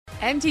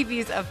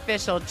MTV's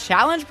official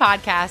Challenge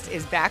podcast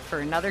is back for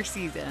another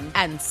season.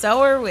 And so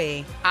are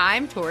we.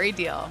 I'm Tori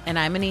Deal. And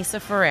I'm Anissa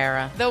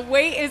Ferreira. The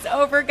wait is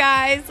over,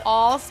 guys.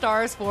 All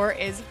Stars 4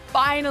 is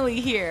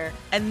finally here.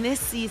 And this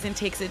season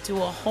takes it to a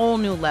whole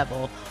new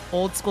level.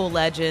 Old school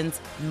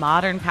legends,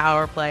 modern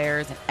power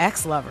players, and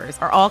ex-lovers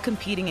are all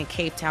competing in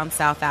Cape Town,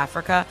 South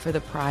Africa for the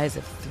prize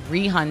of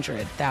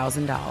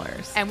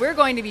 $300,000. And we're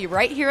going to be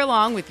right here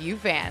along with you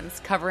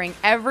fans, covering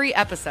every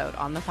episode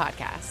on the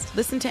podcast.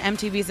 Listen to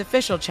MTV's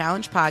official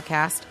Challenge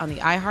podcast on the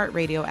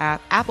iHeartRadio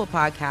app, Apple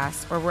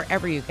Podcasts, or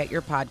wherever you get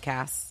your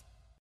podcasts.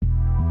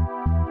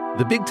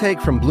 The Big Take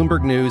from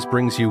Bloomberg News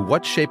brings you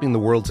what's shaping the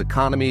world's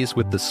economies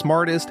with the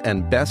smartest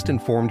and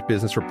best-informed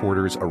business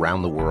reporters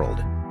around the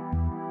world.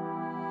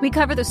 We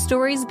cover the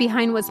stories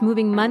behind what's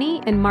moving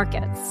money and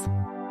markets,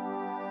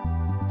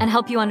 and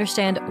help you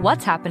understand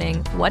what's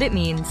happening, what it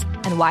means,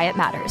 and why it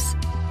matters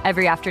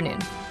every afternoon.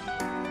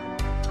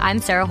 I'm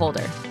Sarah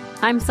Holder.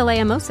 I'm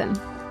Saleha Mohsin.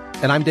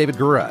 And I'm David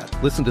Gura.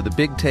 Listen to The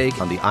Big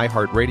Take on the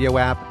iHeartRadio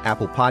app,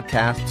 Apple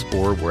Podcasts,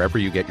 or wherever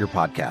you get your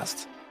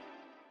podcasts.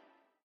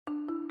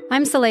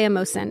 I'm Saleha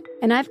Mohsin,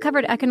 and I've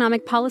covered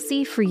economic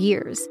policy for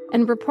years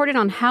and reported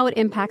on how it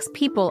impacts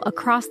people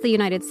across the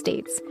United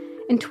States.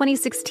 In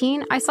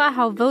 2016, I saw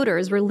how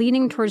voters were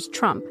leaning towards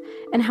Trump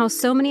and how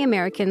so many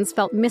Americans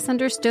felt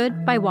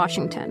misunderstood by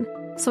Washington.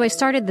 So I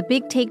started The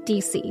Big Take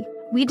DC.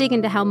 We dig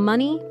into how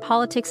money,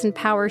 politics, and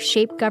power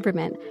shape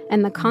government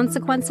and the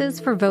consequences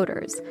for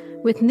voters.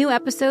 With new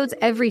episodes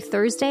every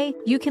Thursday,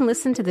 you can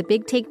listen to The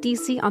Big Take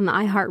DC on the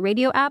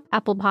iHeartRadio app,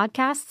 Apple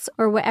Podcasts,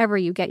 or wherever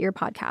you get your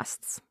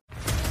podcasts.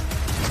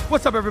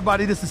 What's up,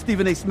 everybody? This is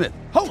Stephen A. Smith,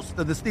 host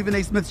of the Stephen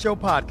A. Smith Show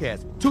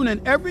podcast. Tune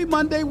in every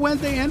Monday,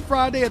 Wednesday, and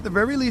Friday at the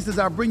very least as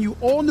I bring you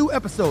all new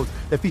episodes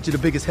that feature the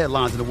biggest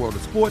headlines in the world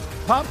of sports,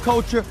 pop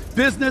culture,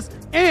 business,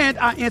 and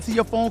I answer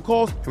your phone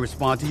calls and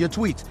respond to your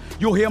tweets.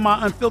 You'll hear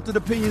my unfiltered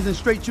opinions and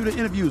straight-shooter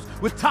interviews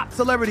with top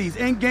celebrities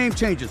and game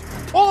changers.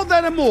 All of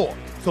that and more.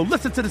 So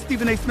listen to the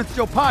Stephen A. Smith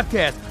Show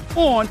podcast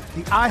on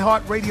the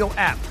iHeartRadio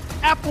app,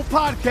 Apple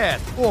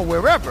Podcasts, or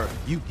wherever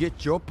you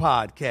get your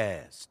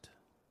podcast.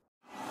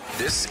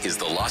 This is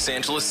the Los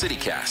Angeles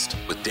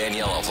CityCast with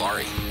Danielle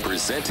Alvari,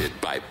 presented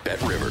by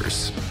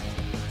BetRivers.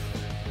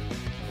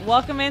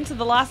 Welcome into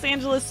the Los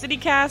Angeles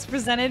CityCast,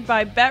 presented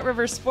by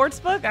BetRivers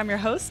Sportsbook. I'm your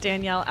host,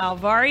 Danielle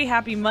Alvari.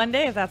 Happy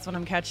Monday, if that's when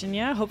I'm catching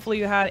you. Hopefully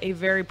you had a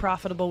very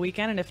profitable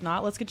weekend, and if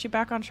not, let's get you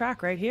back on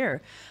track right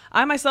here.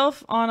 I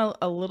myself on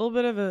a little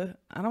bit of a,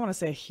 I don't want to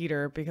say a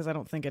heater because I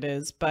don't think it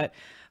is, but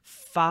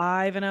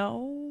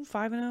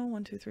 5-0,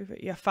 1, 2, 3, 4,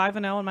 yeah,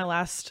 5-0 on my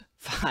last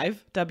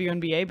 5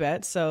 WNBA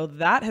bets. So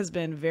that has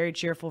been very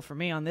cheerful for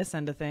me on this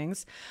end of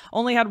things.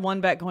 Only had one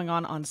bet going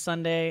on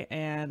Sunday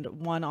and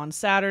one on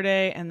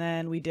Saturday, and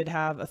then we did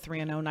have a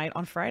 3-0 night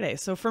on Friday.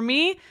 So for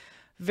me,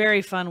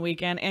 very fun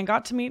weekend, and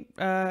got to meet,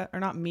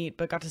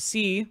 but got to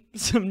see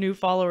some new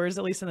followers,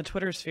 at least in the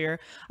Twitter sphere.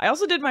 I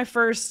also did my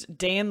first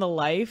day in the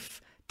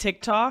life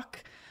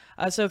TikTok.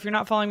 So if you're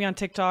not following me on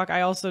TikTok,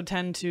 I also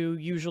tend to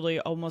usually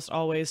almost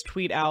always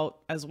tweet out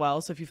as well.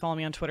 So if you follow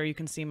me on Twitter, you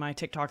can see my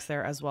TikToks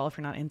there as well. If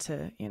you're not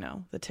into,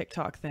 the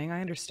TikTok thing,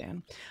 I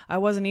understand. I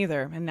wasn't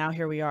either. And now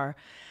here we are.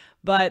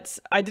 But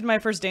I did my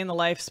first day in the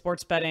life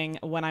sports betting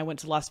when I went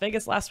to Las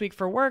Vegas last week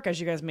for work, as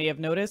you guys may have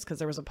noticed, because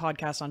there was a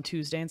podcast on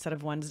Tuesday instead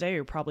of Wednesday.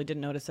 You probably didn't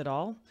notice at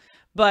all.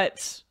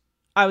 But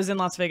I was in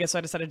Las Vegas, so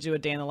I decided to do a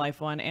day in the life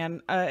one.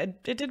 And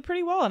it did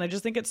pretty well. And I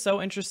just think it's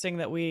so interesting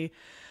that we...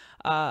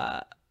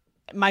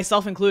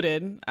 myself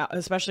included,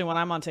 especially when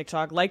I'm on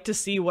TikTok, like to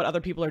see what other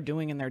people are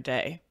doing in their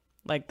day.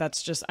 Like,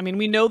 that's just,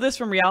 we know this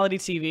from reality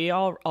TV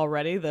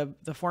already. The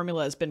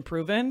formula has been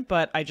proven,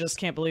 but I just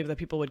can't believe that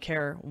people would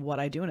care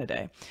what I do in a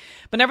day.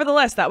 But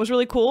nevertheless, that was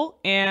really cool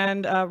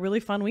and a really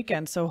fun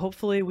weekend. So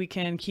hopefully we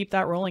can keep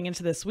that rolling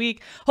into this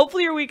week.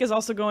 Hopefully your week is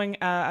also going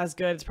as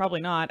good, it's probably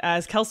not,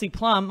 as Kelsey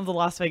Plum of the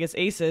Las Vegas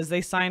Aces.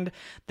 They signed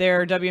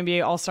their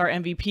WNBA All-Star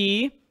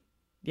MVP.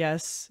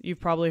 Yes, you've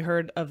probably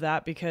heard of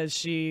that because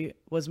she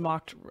was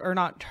mocked, or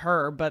not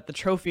her, but the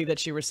trophy that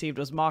she received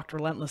was mocked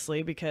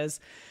relentlessly because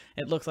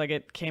it looks like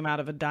it came out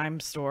of a dime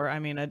store.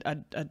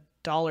 A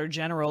Dollar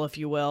General, if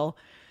you will,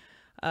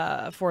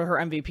 for her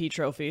MVP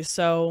trophy.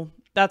 So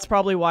that's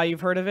probably why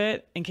you've heard of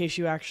it, in case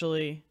you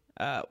actually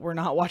were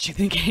not watching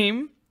the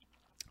game.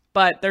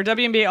 But their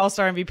WNBA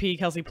All-Star MVP,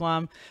 Kelsey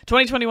Plum,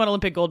 2021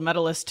 Olympic gold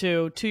medalist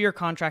too, 2-year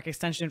contract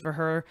extension for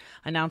her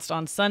announced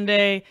on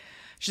Sunday.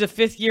 She's a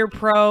 5th-year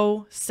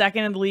pro, 2nd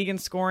in the league in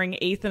scoring,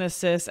 8th in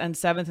assists, and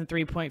 7th in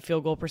three-point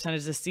field goal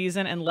percentage this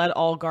season, and led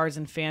all guards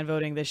in fan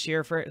voting this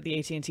year for the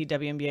AT&T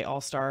WNBA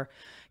All-Star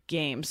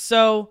Game.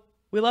 So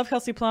we love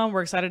Kelsey Plum.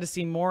 We're excited to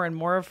see more and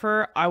more of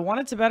her. I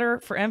wanted to bet her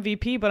for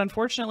MVP, but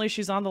unfortunately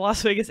she's on the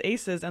Las Vegas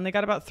Aces, and they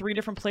got about 3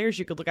 different players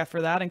you could look at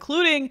for that,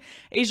 including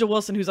A'ja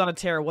Wilson, who's on a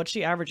tear. What's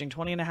she averaging?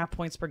 20.5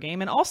 points per game.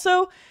 And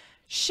also,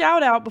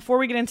 shout out, before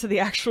we get into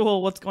the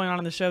actual what's going on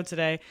in the show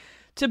today,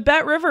 to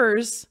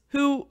BetRivers,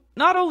 who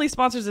not only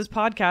sponsors this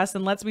podcast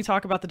and lets me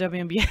talk about the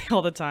WNBA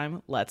all the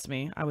time,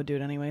 I would do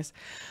it anyways,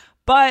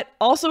 but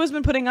also has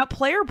been putting up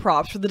player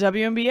props for the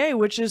WNBA,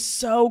 which is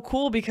so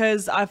cool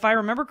because if I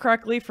remember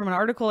correctly from an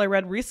article I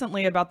read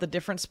recently about the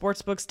different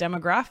sportsbooks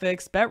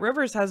demographics,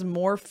 BetRivers has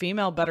more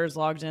female bettors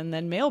logged in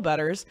than male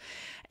bettors.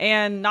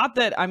 And not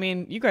that, I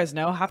mean, you guys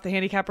know, half the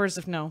handicappers,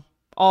 if no,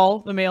 all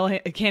the male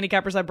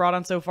handicappers I brought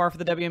on so far for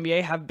the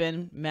WNBA have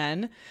been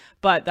men,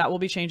 but that will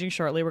be changing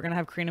shortly. We're going to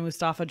have Karina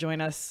Mustafa join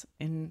us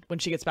when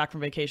she gets back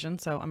from vacation,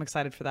 so I'm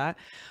excited for that.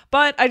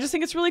 But I just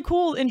think it's really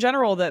cool in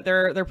general that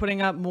they're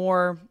putting up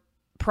more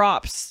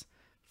props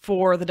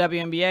for the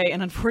WNBA,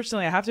 and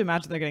unfortunately I have to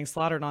imagine they're getting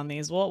slaughtered on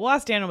these. We'll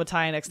ask Daniel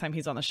Mattia next time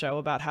he's on the show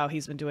about how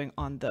he's been doing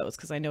on those,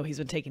 because I know he's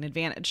been taking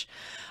advantage.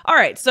 All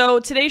right, so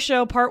today's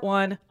show, part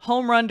 1,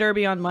 home run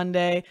derby on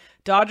Monday.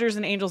 Dodgers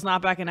and Angels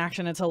not back in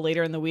action until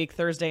later in the week,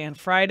 Thursday and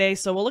Friday.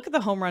 So we'll look at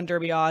the home run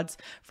derby odds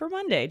for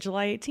Monday,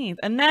 July 18th.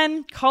 And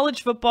then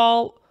college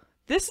football.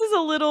 This is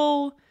a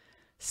little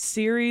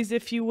series,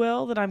 if you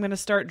will, that I'm going to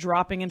start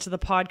dropping into the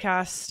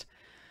podcast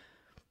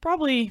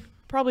probably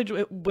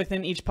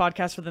within each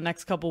podcast for the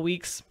next couple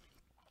weeks,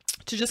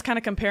 to just kind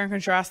of compare and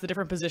contrast the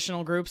different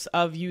positional groups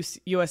of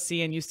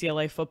USC and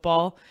UCLA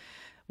football.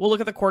 We'll look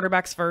at the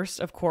quarterbacks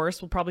first, of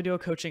course. We'll probably do a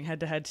coaching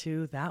head-to-head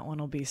too. That one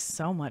will be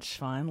so much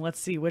fun.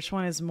 Let's see which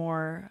one is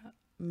more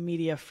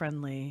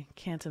media-friendly.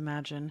 Can't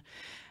imagine.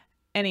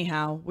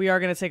 Anyhow, we are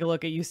going to take a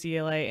look at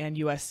UCLA and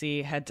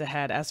USC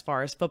head-to-head as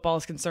far as football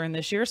is concerned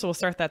this year. So we'll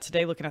start that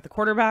today looking at the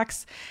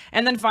quarterbacks.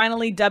 And then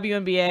finally,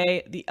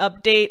 WNBA, the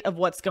update of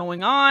what's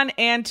going on,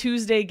 and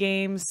Tuesday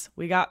games.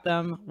 We got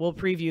them. We'll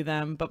preview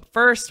them. But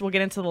first, we'll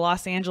get into the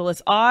Los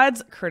Angeles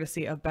odds,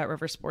 courtesy of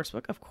BetRivers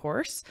Sportsbook, of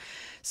course.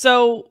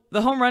 So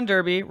the home run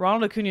derby,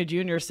 Ronald Acuna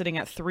Jr. sitting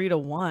at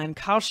 3-1,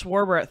 Kyle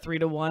Schwarber at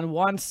 3-1,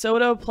 Juan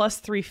Soto plus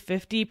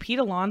 350, Pete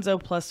Alonso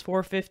plus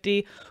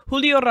 450,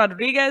 Julio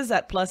Rodriguez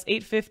at plus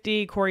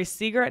 850, Corey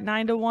Seager at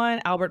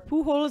 9-1, Albert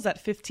Pujols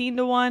at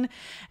 15-1,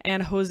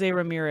 and Jose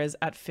Ramirez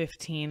at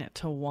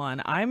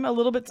 15-1. I'm a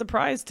little bit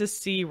surprised to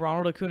see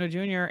Ronald Acuna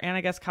Jr. and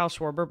I guess Kyle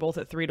Schwarber both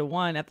at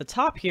 3-1 at the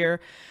top here,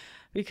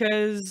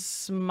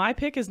 because my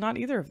pick is not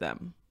either of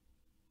them.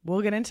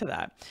 We'll get into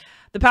that.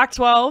 The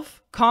Pac-12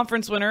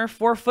 conference winner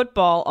for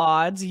football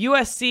odds,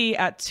 USC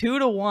at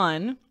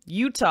 2-1,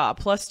 Utah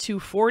plus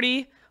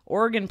 240,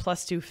 Oregon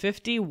plus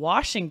 250,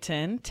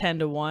 Washington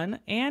 10-1,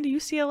 and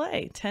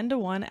UCLA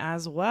 10-1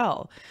 as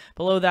well.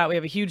 Below that, we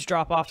have a huge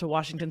drop off to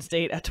Washington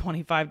State at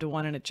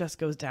 25-1, and it just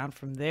goes down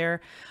from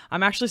there.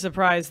 I'm actually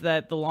surprised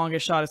that the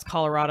longest shot is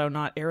Colorado,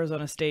 not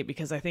Arizona State,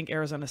 because I think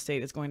Arizona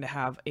State is going to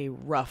have a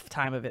rough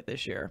time of it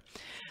this year.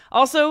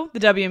 Also, the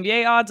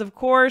WNBA odds, of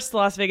course, the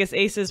Las Vegas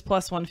Aces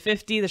plus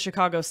 150, the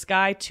Chicago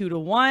Sky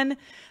 2-1,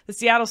 the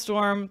Seattle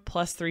Storm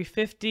plus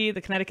 350, the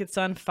Connecticut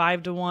Sun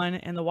 5-1,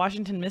 and the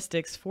Washington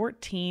Mystics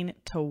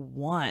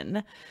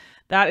 14-1.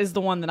 That is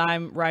the one that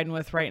I'm riding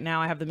with right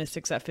now. I have the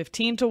Mystics at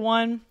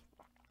 15-1.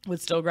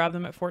 Would still grab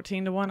them at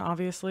 14-1,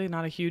 obviously.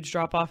 Not a huge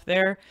drop off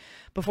there.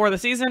 Before the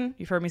season,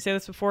 you've heard me say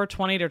this before,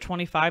 20 to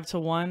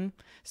 25-1.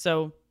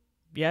 So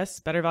yes,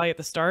 better value at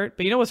the start.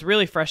 But you know what's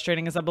really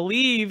frustrating is I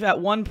believe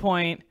at one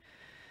point,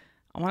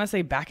 I want to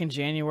say back in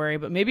January,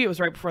 but maybe it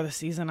was right before the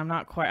season. I'm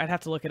not quite, I'd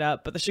have to look it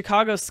up. But the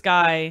Chicago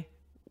Sky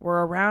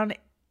were around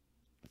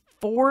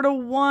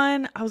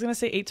 4-1. I was going to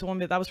say 8-1,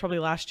 but that was probably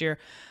last year.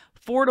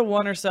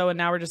 4-1 or so, and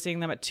now we're just seeing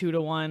them at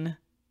 2-1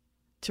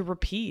 to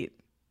repeat.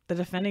 The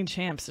defending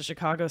champs, the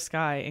Chicago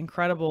Sky.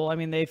 Incredible. I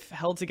mean, they've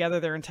held together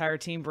their entire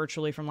team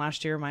virtually from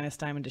last year, minus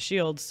Diamond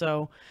DeShields.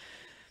 So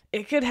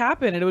it could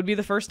happen. It would be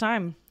the first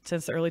time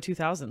since the early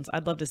 2000s.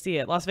 I'd love to see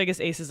it. Las Vegas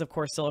Aces, of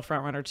course, still a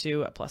front runner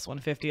too at plus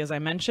 150, as I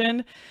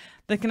mentioned.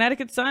 The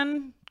Connecticut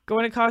Sun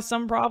going to cause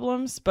some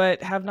problems,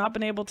 but have not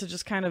been able to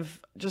just kind of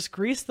just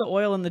grease the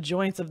oil in the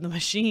joints of the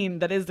machine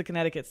that is the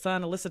Connecticut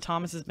Sun. Alyssa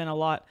Thomas has been a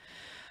lot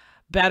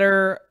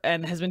better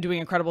and has been doing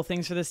incredible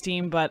things for this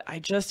team, but I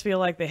just feel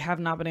like they have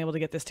not been able to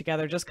get this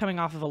together, just coming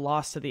off of a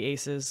loss to the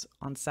Aces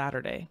on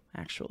Saturday,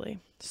 actually.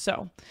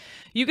 So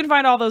you can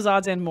find all those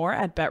odds and more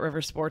at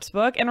BetRivers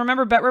Sportsbook. And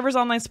remember, BetRivers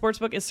Online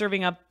Sportsbook is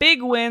serving up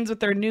big wins with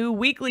their new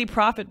weekly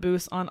profit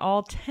boost on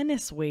all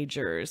tennis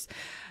wagers.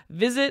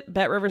 Visit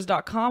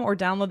BetRivers.com or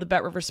download the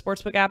BetRivers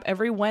Sportsbook app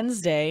every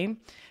Wednesday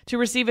to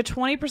receive a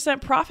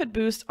 20% profit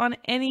boost on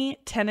any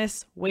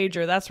tennis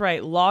wager. That's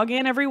right. Log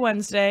in every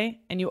Wednesday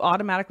and you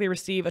automatically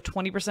receive a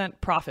 20%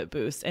 profit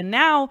boost. And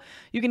now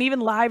you can even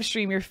live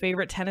stream your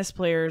favorite tennis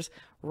players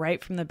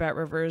right from the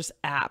BetRivers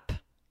app.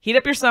 Heat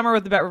up your summer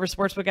with the BetRivers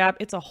Sportsbook app.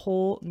 It's a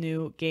whole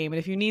new game. And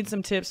if you need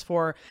some tips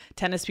for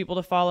tennis people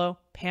to follow,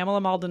 Pamela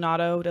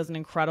Maldonado does an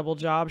incredible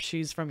job.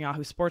 She's from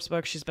Yahoo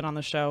Sportsbook. She's been on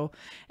the show.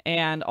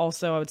 And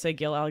also, I would say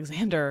Gil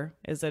Alexander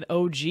is an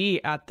OG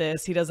at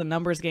this. He does a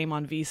numbers game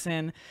on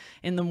VSiN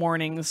in the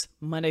mornings,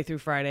 Monday through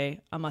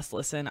Friday. A must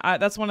listen.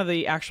 That's one of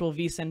the actual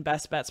VSiN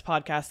Best Bets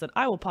podcasts that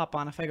I will pop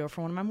on if I go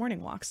for one of my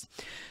morning walks.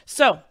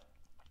 So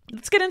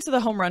let's get into the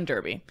home run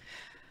derby.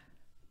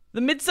 The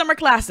Midsummer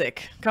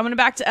Classic, coming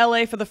back to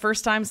LA for the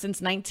first time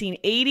since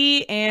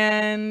 1980,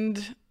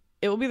 and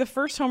it will be the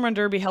first home run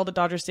derby held at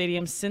Dodger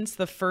Stadium since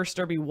the first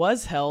derby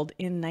was held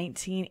in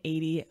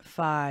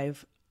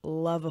 1985.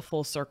 love a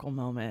full circle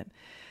moment.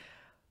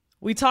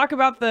 We talk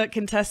about the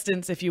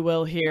contestants, if you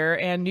will, here,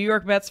 and New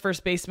York Mets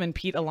first baseman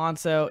Pete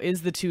Alonso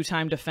is the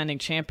two-time defending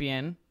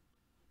champion,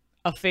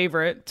 a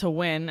favorite to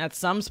win at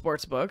some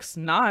sports books,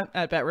 not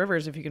at Bet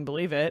Rivers, if you can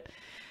believe it.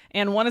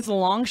 And one is a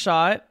long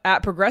shot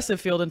at Progressive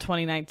Field in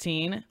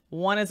 2019.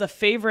 One is a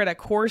favorite at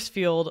Coors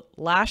Field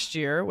last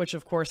year, which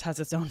of course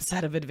has its own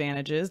set of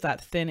advantages,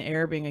 that thin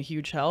air being a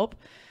huge help.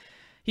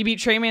 He beat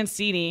Trey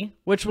Mancini,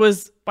 which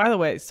was, by the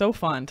way, so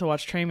fun to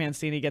watch Trey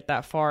Mancini get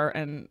that far,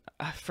 and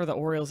for the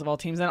Orioles of all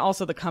teams. And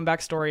also the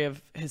comeback story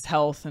of his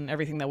health and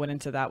everything that went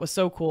into that was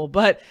so cool.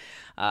 But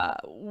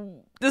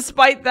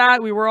despite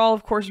that, we were all,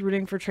 of course,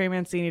 rooting for Trey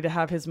Mancini to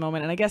have his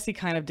moment. And I guess he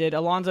kind of did.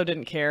 Alonso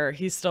didn't care.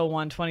 He still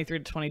won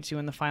 23-22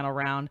 in the final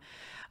round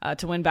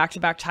to win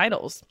back-to-back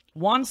titles.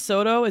 Juan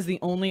Soto is the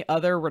only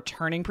other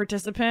returning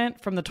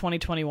participant from the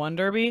 2021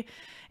 Derby.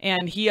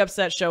 And he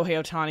upset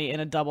Shohei Ohtani in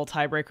a double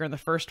tiebreaker in the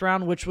first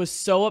round, which was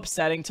so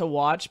upsetting to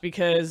watch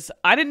because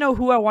I didn't know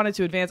who I wanted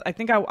to advance. I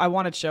think I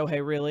wanted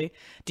Shohei really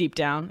deep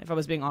down, if I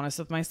was being honest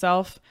with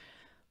myself.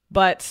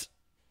 But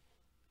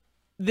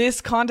this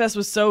contest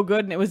was so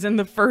good, and it was in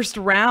the first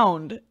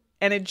round.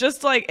 And it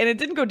just and it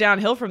didn't go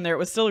downhill from there. It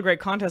was still a great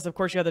contest. Of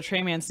course, you had the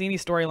Trey Mancini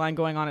storyline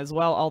going on as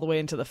well, all the way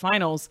into the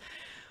finals.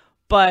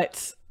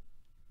 But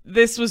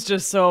this was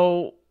just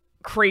so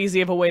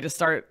crazy of a way to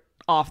start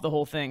off the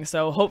whole thing.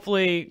 So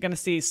hopefully going to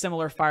see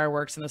similar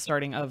fireworks in the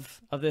starting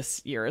of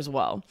this year as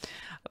well.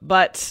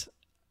 But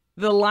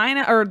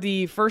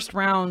the first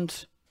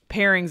round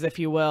pairings, if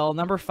you will,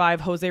 number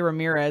 5, Jose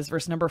Ramirez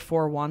versus number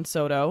 4, Juan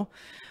Soto.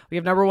 We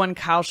have number 1,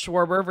 Kyle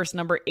Schwarber versus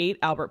number 8,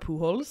 Albert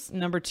Pujols.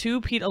 Number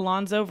 2, Pete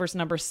Alonso versus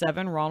number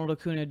 7, Ronald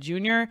Acuna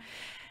Jr.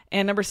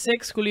 And number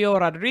 6, Julio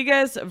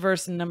Rodriguez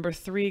versus number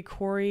 3,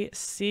 Corey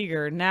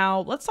Seager.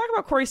 Now, let's talk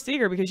about Corey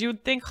Seager, because you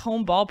would think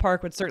home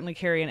ballpark would certainly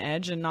carry an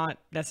edge, and not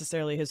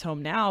necessarily his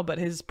home now, but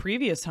his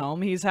previous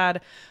home. He's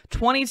had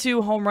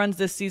 22 home runs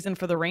this season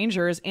for the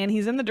Rangers, and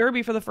he's in the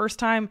Derby for the first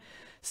time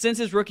since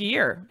his rookie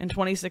year in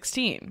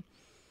 2016.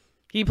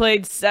 He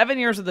played 7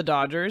 years with the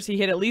Dodgers. He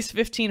hit at least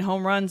 15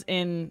 home runs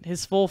in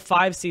his full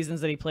 5 seasons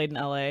that he played in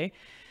LA.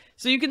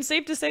 So you can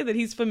safe to say that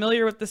he's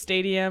familiar with the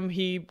stadium.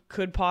 He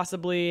could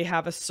possibly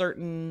have a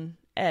certain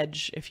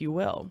edge, if you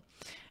will.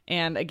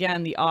 And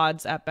again, the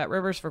odds at Bet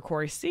Rivers for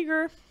Corey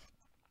Seager,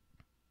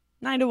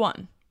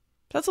 9-1.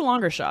 That's a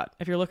longer shot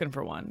if you're looking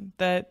for one.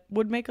 That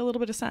would make a little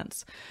bit of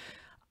sense.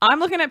 I'm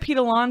looking at Pete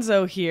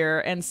Alonso here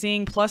and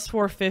seeing plus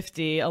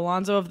 450.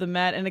 Alonso of the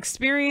Mets, and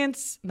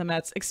the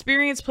Mets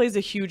experience plays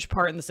a huge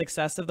part in the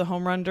success of the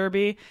home run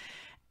derby.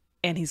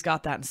 And he's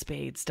got that in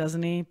spades,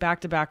 doesn't he?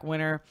 Back-to-back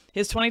winner.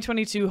 His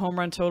 2022 home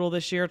run total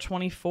this year,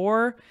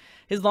 24.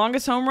 His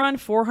longest home run,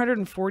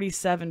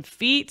 447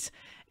 feet.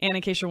 And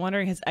in case you're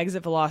wondering, his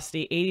exit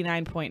velocity,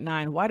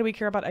 89.9. Why do we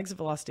care about exit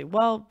velocity?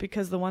 Well,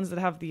 because the ones that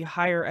have the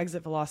higher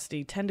exit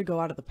velocity tend to go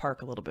out of the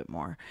park a little bit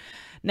more.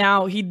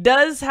 Now, he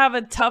does have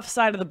a tough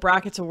side of the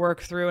bracket to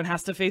work through and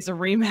has to face a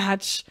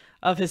rematch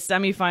of his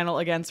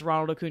semifinal against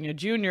Ronald Acuna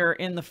Jr.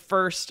 in the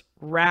first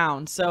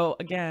round. So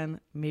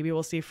again, maybe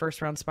we'll see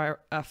first round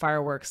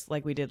fireworks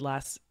like we did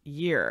last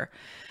year.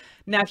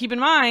 Now, keep in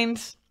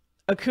mind,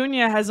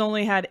 Acuna has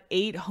only had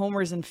 8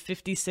 homers in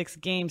 56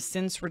 games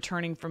since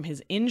returning from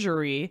his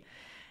injury.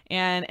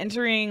 And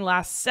entering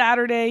last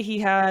Saturday, he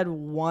had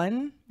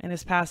 1 in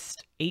his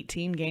past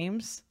 18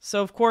 games.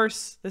 So, of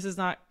course, this is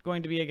not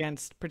going to be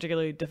against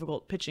particularly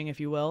difficult pitching, if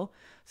you will.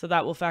 So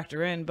that will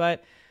factor in.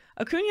 But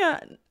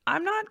Acuna,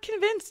 I'm not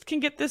convinced can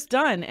get this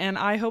done. And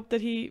I hope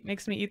that he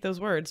makes me eat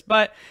those words.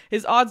 But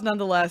his odds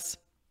nonetheless,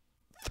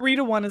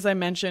 3-1, as I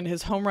mentioned.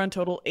 His home run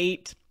total,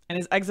 8. And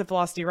his exit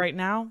velocity right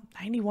now,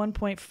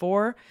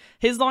 91.4.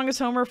 His longest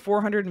homer,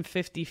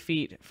 450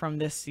 feet from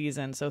this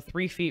season. So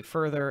 3 feet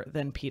further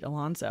than Pete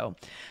Alonso.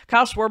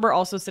 Kyle Schwarber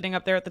also sitting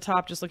up there at the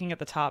top, just looking at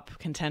the top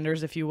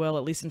contenders, if you will,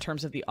 at least in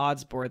terms of the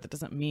odds board. That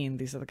doesn't mean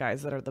these are the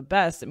guys that are the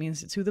best. It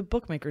means it's who the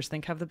bookmakers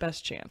think have the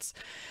best chance.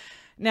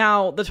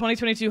 Now, the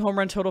 2022 home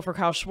run total for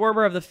Kyle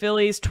Schwarber of the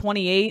Phillies,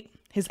 28.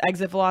 His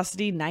exit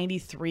velocity,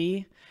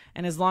 93.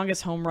 And his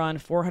longest home run,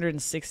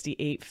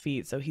 468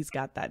 feet. So he's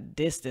got that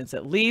distance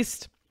at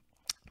least.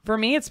 For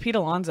me, it's Pete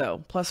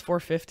Alonso, plus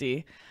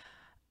 450.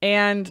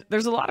 And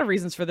there's a lot of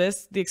reasons for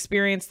this. The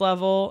experience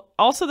level.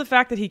 Also the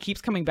fact that he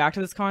keeps coming back to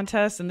this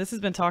contest. And this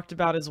has been talked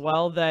about as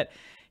well, that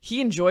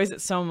he enjoys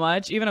it so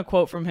much. Even a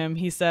quote from him,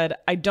 he said,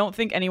 "I don't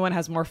think anyone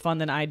has more fun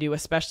than I do,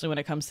 especially when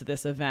it comes to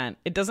this event."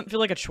 It doesn't feel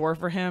like a chore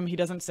for him. He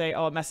doesn't say,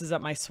 "Oh, it messes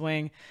up my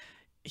swing."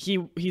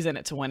 He's in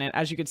it to win it.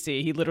 As you could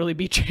see, he literally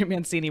beat Trey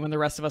Mancini when the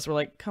rest of us were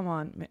like, come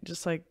on, man.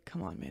 Just like,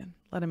 come on, man.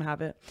 Let him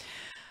have it.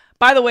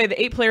 By the way,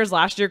 the 8 players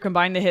last year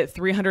combined to hit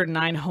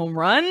 309 home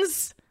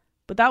runs,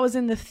 but that was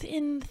in the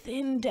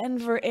thin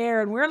Denver air.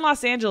 And we're in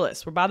Los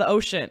Angeles. We're by the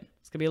ocean.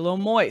 It's going to be a little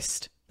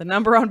moist. The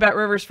number on Bet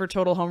Rivers for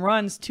total home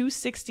runs,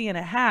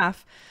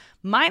 260.5,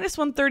 minus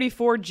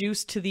 134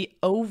 juice to the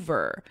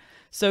over.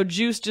 So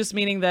juice just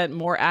meaning that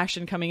more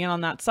action coming in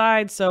on that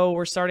side. So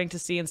we're starting to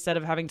see, instead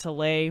of having to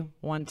lay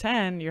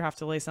 110, you have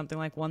to lay something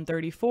like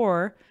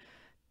 134.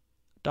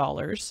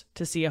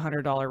 to see a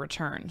 $100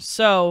 return.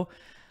 So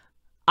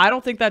I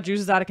don't think that juice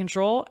is out of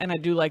control, and I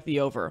do like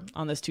the over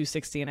on this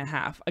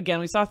 260.5. Again,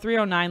 we saw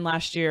 309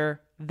 last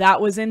year.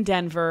 That was in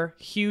Denver.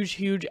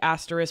 Huge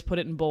asterisk, put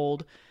it in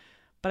bold.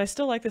 But I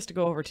still like this to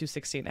go over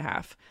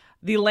 260.5.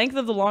 The length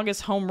of the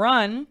longest home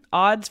run,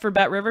 odds for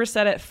BetRivers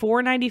set at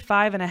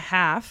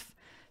 495.5.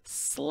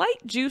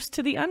 Slight juice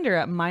to the under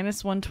at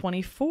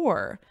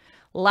 -124.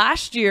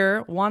 Last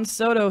year, Juan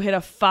Soto hit a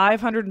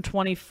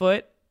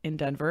 520-foot in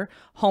Denver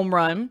home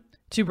run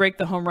to break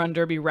the home run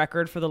derby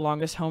record for the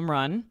longest home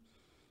run.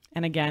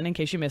 And again, in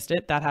case you missed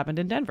it, that happened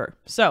in Denver.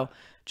 So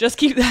just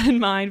keep that in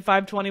mind.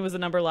 520 was the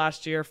number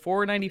last year.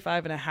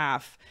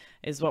 495.5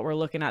 is what we're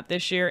looking at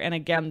this year. And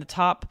again, the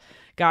top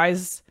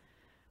guys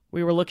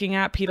we were looking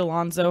at, Pete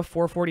Alonso,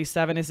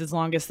 447 is his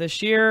longest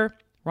this year.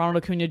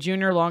 Ronald Acuna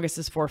Jr., longest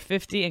is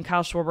 450. And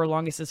Kyle Schwarber,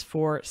 longest is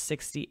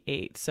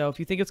 468. So if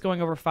you think it's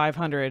going over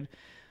 500,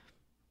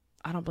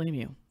 I don't blame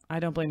you.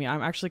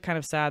 I'm actually kind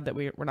of sad that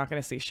we're not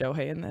going to see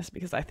Shohei in this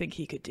because I think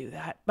he could do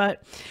that.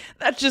 But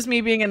that's just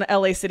me being an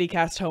LA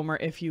CityCast homer,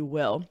 if you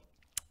will.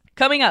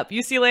 Coming up,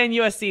 UCLA and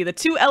USC, the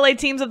two LA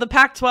teams of the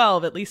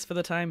Pac-12, at least for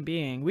the time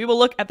being. We will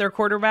look at their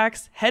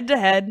quarterbacks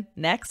head-to-head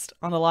next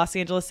on the Los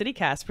Angeles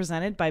CityCast,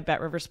 presented by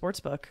BetRivers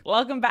Sportsbook.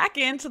 Welcome back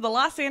into the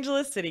Los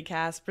Angeles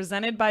CityCast,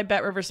 presented by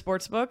BetRivers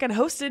Sportsbook and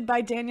hosted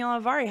by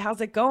Danielle Alvari.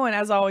 How's it going?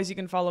 As always, you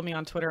can follow me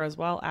on Twitter as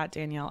well, at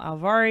Danielle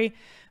Alvari.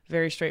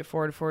 Very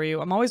straightforward for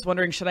you. I'm always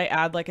wondering, should I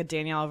add like a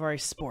Danielle Alvari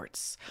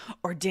Sports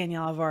or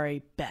Danielle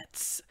Alvari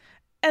Bets?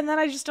 And then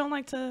I just don't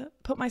like to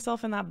put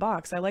myself in that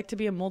box. I like to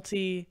be a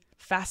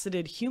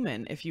multifaceted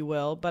human, if you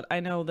will. But I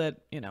know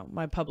that,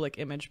 my public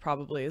image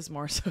probably is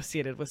more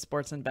associated with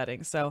sports and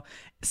betting. So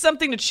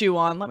something to chew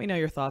on. Let me know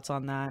your thoughts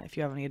on that if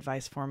you have any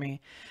advice for me.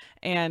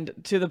 And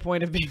to the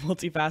point of being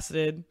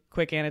multifaceted,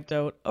 quick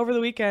anecdote. Over the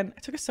weekend,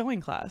 I took a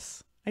sewing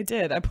class. I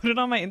did. I put it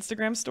on my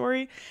Instagram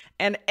story,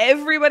 and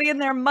everybody and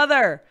their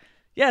mother,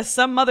 yes,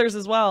 some mothers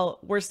as well,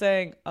 were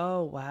saying,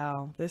 oh,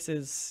 wow,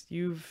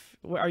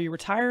 are you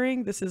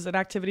retiring? This is an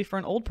activity for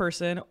an old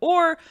person.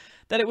 Or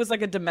that it was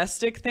like a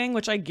domestic thing,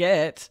 which I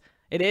get.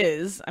 It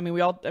is.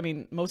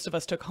 Most of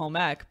us took home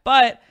ec,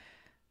 but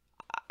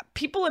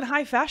people in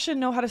high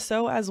fashion know how to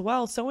sew as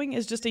well. Sewing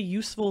is just a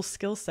useful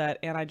skill set,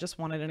 and I just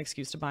wanted an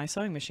excuse to buy a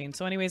sewing machine.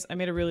 So anyways, I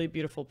made a really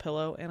beautiful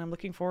pillow, and I'm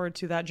looking forward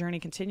to that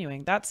journey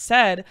continuing. That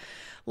said,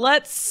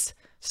 let's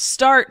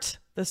start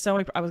the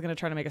sewing. I was going to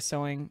try to make a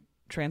sewing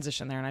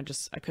transition there,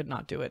 and I could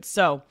not do it.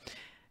 So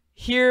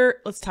here,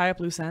 let's tie up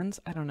loose ends.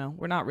 I don't know.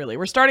 We're not really.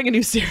 We're starting a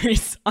new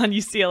series on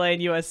UCLA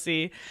and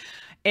USC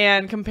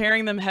and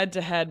comparing them head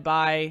to head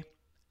by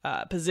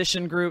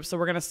position group. So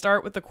we're going to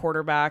start with the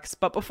quarterbacks.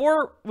 But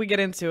before we get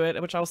into it,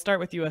 which I'll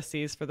start with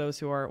USC's for those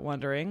who are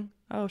wondering,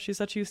 oh, she's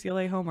such a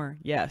UCLA homer.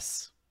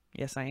 Yes,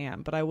 I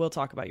am. But I will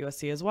talk about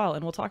USC as well.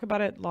 And we'll talk about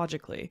it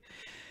logically.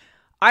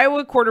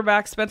 Iowa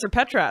quarterback Spencer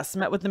Petras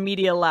met with the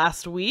media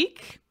last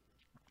week.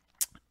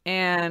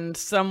 And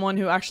someone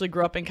who actually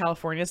grew up in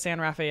California,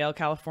 San Rafael,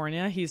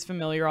 California. He's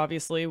familiar,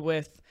 obviously,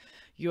 with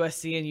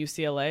USC and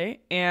UCLA.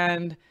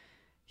 And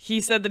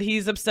he said that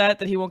he's upset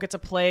that he won't get to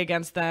play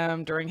against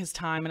them during his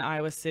time in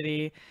Iowa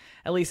City,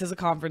 at least as a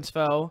conference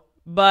foe.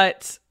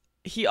 But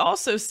he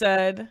also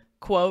said,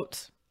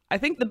 quote, I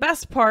think the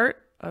best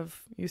part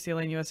of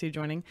UCLA and USC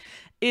joining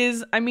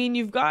is,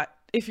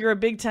 if you're a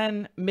Big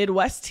Ten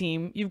Midwest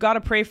team, you've got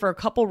to pray for a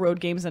couple road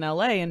games in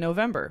LA in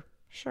November.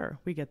 Sure,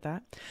 we get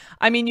that.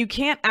 You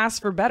can't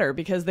ask for better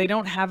because they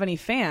don't have any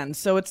fans.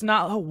 So it's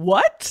not,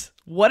 what?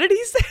 What did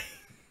he say?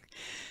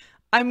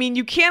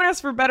 You can't ask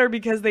for better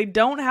because they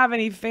don't have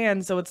any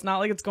fans, so it's not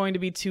like it's going to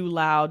be too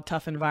loud,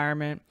 tough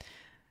environment.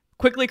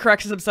 Quickly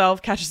corrects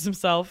himself, catches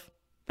himself.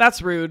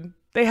 That's rude.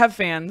 They have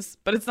fans,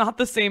 but it's not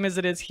the same as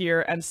it is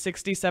here, and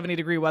 60,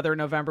 70-degree weather in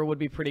November would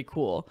be pretty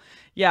cool.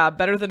 Yeah,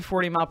 better than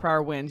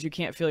 40-mile-per-hour winds. You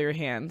can't feel your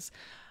hands.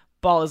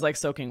 Ball is like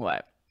soaking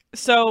wet.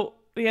 So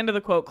the end of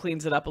the quote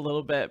cleans it up a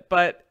little bit,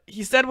 but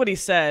he said what he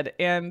said,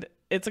 and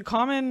it's a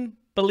common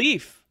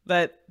belief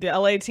that the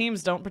LA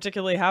teams don't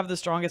particularly have the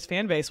strongest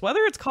fan base, whether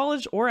it's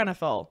college or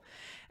NFL.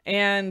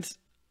 And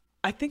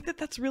I think that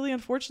that's really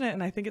unfortunate,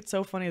 and I think it's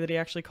so funny that he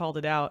actually called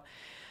it out.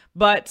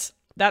 But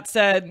that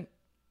said,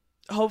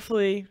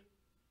 hopefully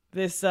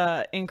this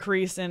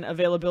increase in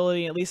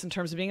availability, at least in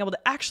terms of being able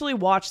to actually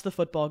watch the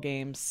football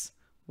games,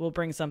 will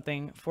bring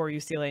something for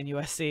UCLA and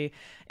USC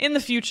in the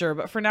future.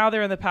 But for now,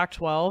 they're in the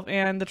Pac-12,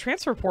 and the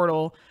transfer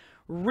portal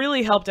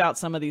really helped out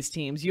some of these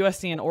teams,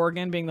 USC and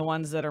Oregon being the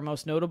ones that are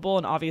most notable.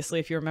 And obviously,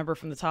 if you remember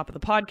from the top of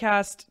the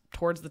podcast,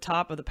 towards the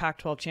top of the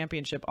Pac-12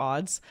 championship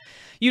odds.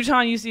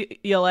 Utah and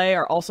UCLA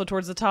are also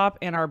towards the top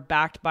and are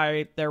backed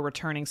by their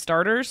returning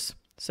starters.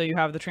 So you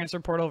have the transfer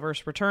portal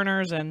versus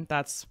returners, and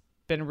that's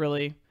been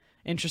really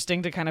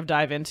interesting to kind of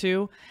dive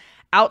into.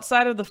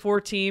 Outside of the four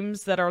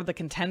teams that are the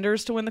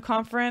contenders to win the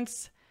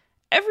conference,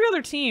 every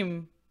other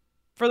team,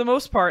 for the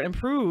most part,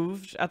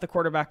 improved at the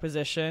quarterback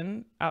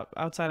position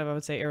outside of, I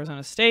would say,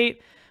 Arizona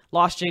State.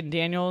 Lost Jaden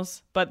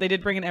Daniels, but they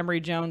did bring in Emory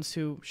Jones,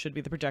 who should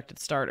be the projected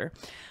starter.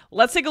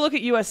 Let's take a look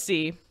at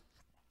USC.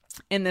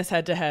 in this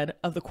head-to-head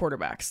of the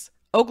quarterbacks.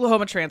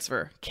 Oklahoma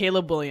transfer,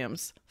 Caleb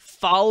Williams,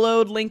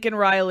 followed Lincoln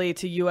Riley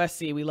to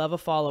USC. We love a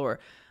follower.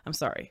 I'm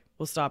sorry.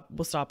 We'll stop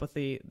with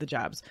the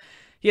jabs.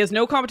 He has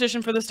no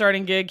competition for the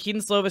starting gig.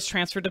 Keaton Slovis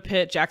transferred to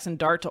Pitt, Jackson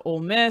Dart to Ole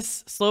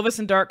Miss. Slovis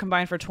and Dart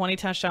combined for 20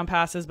 touchdown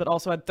passes, but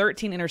also had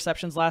 13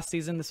 interceptions last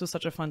season. This was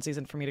such a fun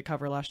season for me to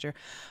cover last year.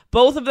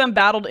 Both of them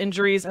battled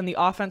injuries, and the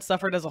offense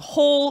suffered as a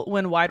whole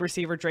when wide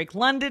receiver Drake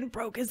London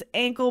broke his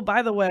ankle.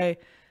 By the way,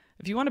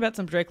 if you want to bet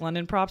some Drake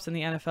London props in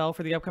the NFL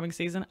for the upcoming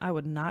season, I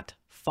would not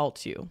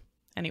fault you.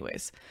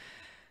 Anyways,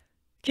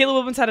 Caleb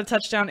Williams had a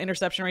touchdown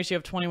interception ratio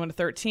of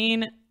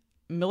 21-13.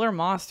 Miller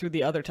Moss threw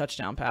the other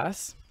touchdown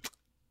pass.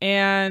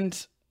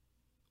 And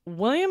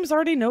Williams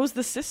already knows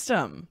the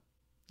system.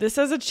 This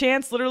has a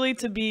chance literally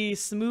to be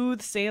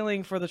smooth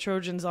sailing for the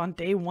Trojans on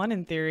day one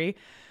in theory,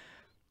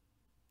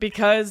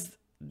 because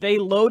they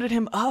loaded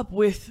him up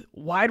with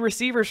wide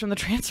receivers from the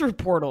transfer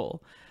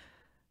portal.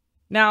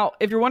 Now,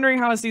 if you're wondering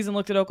how his season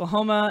looked at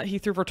Oklahoma, he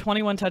threw for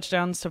 21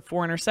 touchdowns to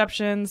 4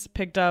 interceptions,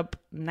 picked up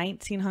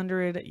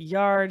 1,900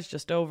 yards,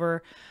 just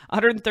over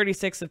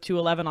 136 of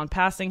 211 on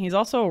passing. He's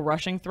also a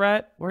rushing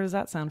threat. Where does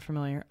that sound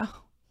familiar?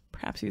 Oh,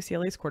 perhaps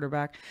UCLA's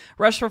quarterback.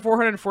 Rushed for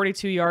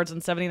 442 yards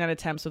on 79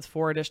 attempts with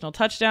 4 additional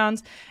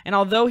touchdowns. And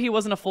although he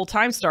wasn't a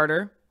full-time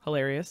starter,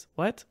 hilarious,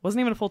 what?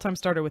 Wasn't even a full-time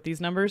starter with these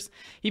numbers.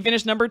 He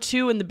finished number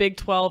 2 in the Big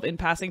 12 in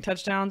passing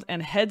touchdowns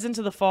and heads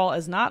into the fall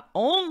as not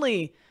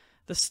only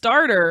the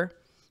starter,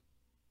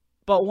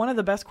 but one of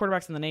the best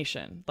quarterbacks in the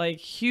nation. Like,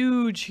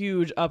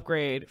 huge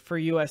upgrade for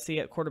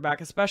USC at quarterback,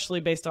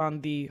 especially based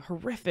on the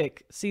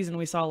horrific season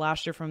we saw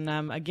last year from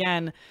them.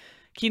 Again,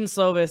 Keaton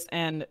Slovis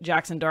and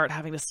Jackson Dart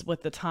having to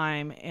split the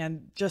time,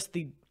 and just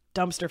the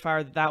dumpster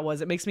fire that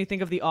was. It makes me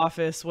think of The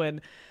Office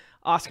when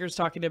Oscar's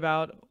talking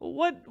about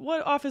what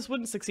office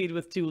wouldn't succeed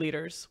with 2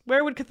 leaders?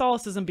 Where would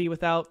Catholicism be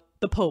without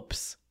the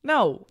popes?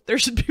 No, there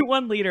should be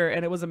 1 leader,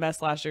 and it was a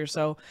mess last year.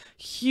 So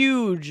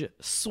huge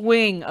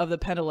swing of the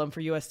pendulum for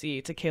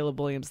USC to Caleb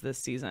Williams this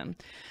season.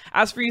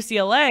 As for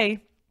UCLA,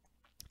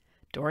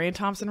 Dorian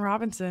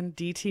Thompson-Robinson,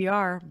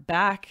 DTR,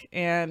 back.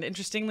 And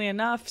interestingly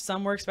enough,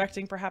 some were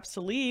expecting perhaps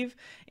to leave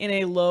in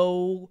a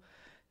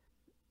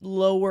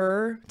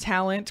lower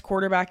talent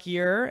quarterback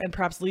year and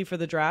perhaps leave for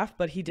the draft,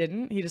 but he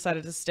didn't. He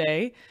decided to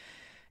stay.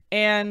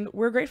 And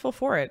we're grateful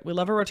for it. We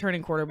love a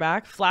returning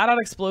quarterback. Flat out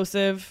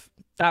explosive.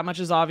 That much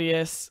is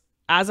obvious.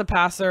 As a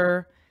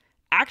passer,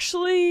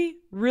 actually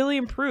really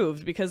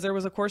improved, because there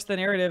was, of course, the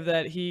narrative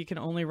that he can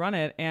only run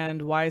it,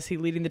 and why is he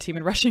leading the team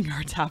in rushing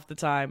yards half the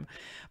time?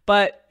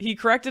 But he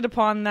corrected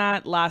upon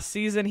that last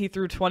season. He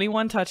threw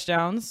 21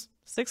 touchdowns,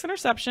 6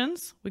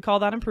 interceptions. We call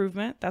that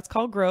improvement. That's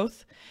called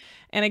growth.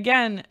 And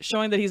again,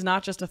 showing that he's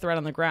not just a threat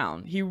on the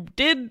ground. He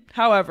did,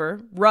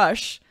 however,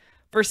 rush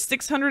for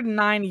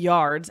 609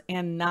 yards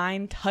and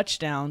 9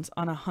 touchdowns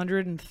on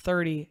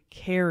 130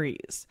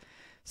 carries.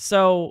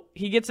 So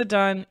he gets it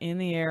done in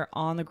the air,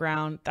 on the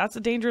ground. That's a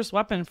dangerous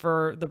weapon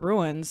for the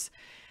Bruins.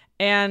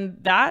 And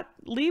that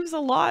leaves a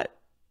lot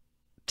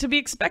to be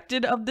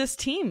expected of this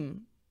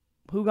team,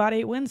 who got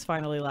 8 wins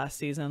finally last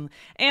season.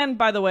 And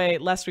by the way,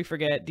 lest we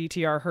forget,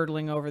 DTR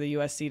hurdling over the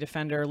USC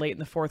defender late in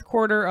the 4th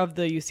quarter of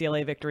the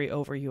UCLA victory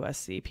over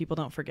USC. People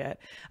don't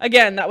forget.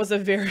 Again, that was a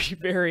very,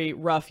 very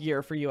rough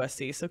year for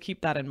USC. So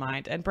keep that in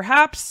mind. And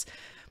perhaps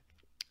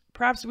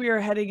we are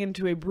heading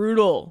into a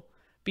brutal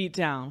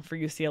beatdown for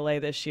UCLA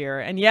this year.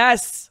 And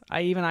yes,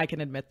 I can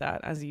admit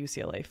that as a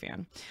UCLA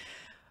fan.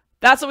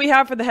 That's what we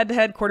have for the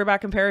head-to-head quarterback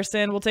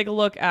comparison. We'll take a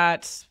look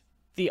at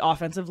the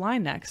offensive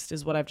line next,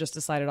 is what I've just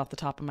decided off the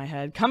top of my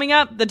head. Coming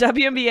up, the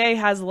WNBA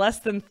has less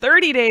than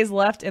 30 days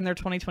left in their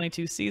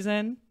 2022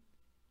 season.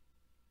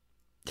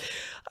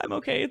 I'm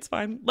okay, it's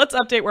fine. Let's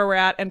update where we're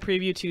at and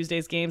preview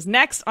Tuesday's games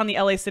next on the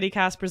LA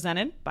CityCast,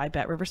 presented by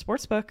BetRivers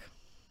Sportsbook.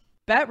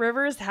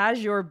 BetRivers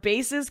has your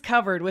bases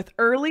covered with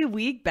early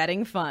week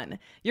betting fun.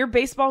 Your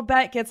baseball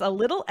bet gets a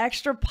little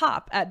extra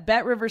pop at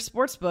BetRivers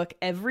Sportsbook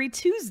every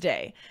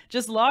Tuesday.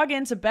 Just log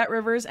into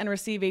BetRivers and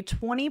receive a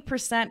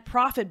 20%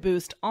 profit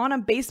boost on a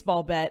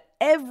baseball bet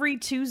every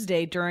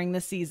Tuesday during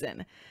the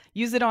season.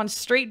 Use it on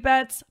straight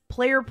bets,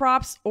 player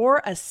props,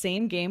 or a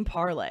same-game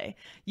parlay.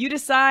 You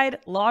decide.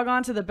 Log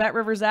on to the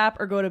BetRivers app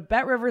or go to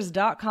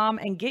BetRivers.com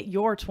and get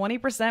your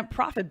 20%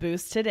 profit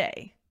boost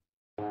today.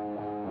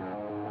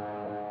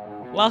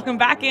 Welcome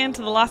back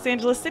into the Los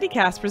Angeles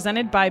CityCast,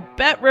 presented by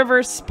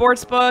BetRivers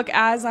Sportsbook.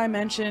 As I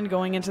mentioned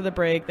going into the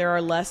break, there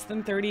are less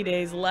than 30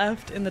 days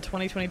left in the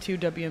 2022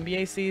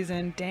 WNBA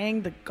season.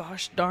 Dang, the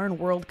gosh darn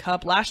World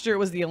Cup. Last year it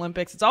was the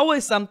Olympics. It's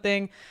always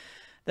something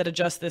that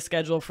adjusts this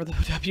schedule for the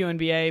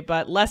WNBA,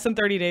 but less than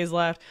 30 days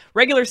left.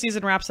 Regular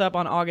season wraps up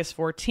on August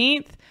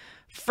 14th.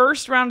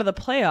 First round of the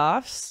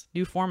playoffs,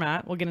 new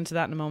format, we'll get into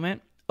that in a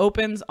moment,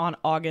 opens on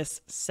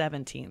August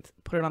 17th.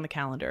 Put it on the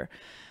calendar.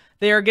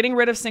 They are getting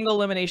rid of single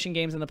elimination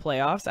games in the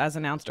playoffs, as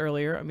announced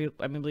earlier.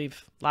 I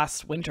believe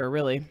last winter,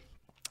 really.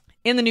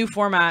 In the new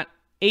format,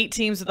 8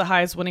 teams with the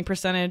highest winning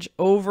percentage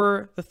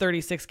over the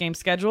 36-game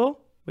schedule.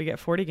 We get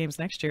 40 games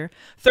next year.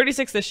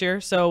 36 this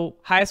year, so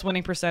highest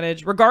winning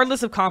percentage,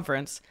 regardless of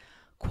conference.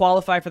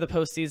 qualify for the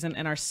postseason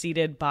and are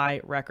seeded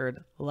by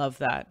record. Love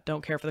that.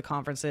 Don't care for the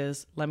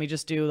conferences. Let me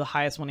just do the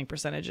highest winning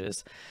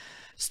percentages.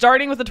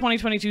 Starting with the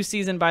 2022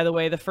 season, by the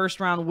way, the first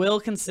round will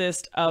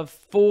consist of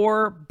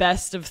 4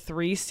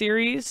 best-of-3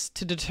 series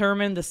to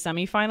determine the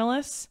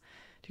semifinalists.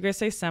 Do you guys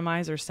say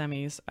semis or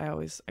semis?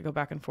 I go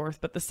back and forth.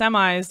 But the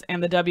semis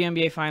and the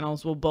WNBA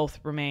finals will both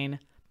remain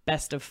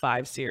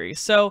best-of-5 series.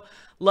 So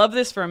love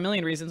this for a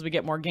million reasons. We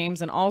get more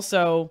games, and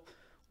also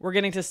we're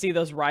getting to see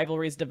those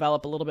rivalries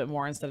develop a little bit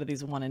more instead of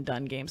these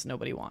one-and-done games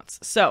nobody wants.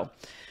 So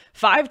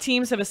 5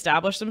 teams have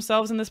established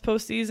themselves in this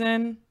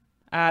postseason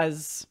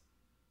as,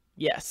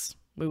 yes,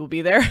 we will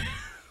be there.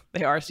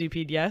 They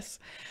RSVP'd yes.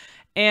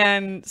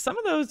 And some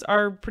of those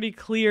are pretty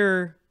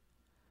clear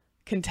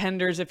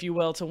contenders, if you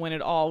will, to win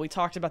it all. We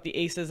talked about the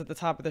Aces at the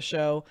top of the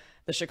show,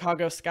 the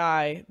Chicago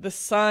Sky, the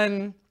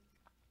Sun,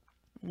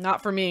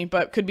 not for me,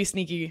 but could be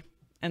sneaky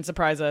and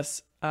surprise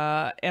us.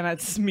 And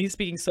it's me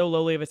speaking so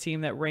lowly of a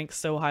team that ranks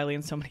so highly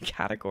in so many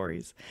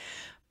categories,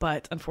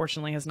 but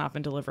unfortunately has not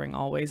been delivering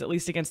always, at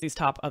least against these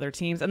top other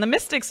teams. And the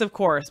Mystics, of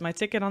course, my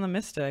ticket on the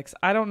Mystics.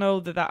 I don't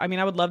know I mean,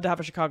 I would love to have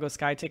a Chicago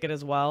Sky ticket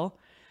as well,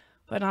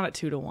 but not at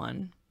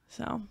 2-1.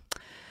 So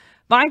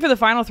vying for the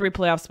final 3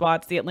 playoff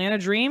spots, the Atlanta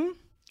Dream,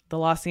 the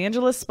Los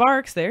Angeles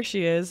Sparks, there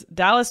she is,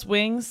 Dallas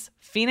Wings,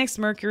 Phoenix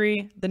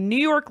Mercury, the New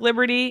York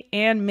Liberty,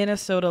 and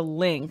Minnesota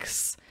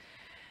Lynx.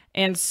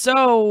 And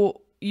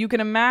so you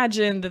can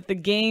imagine that the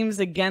games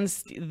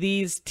against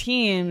these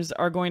teams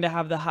are going to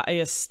have the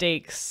highest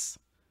stakes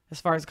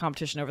as far as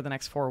competition over the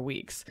next 4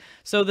 weeks.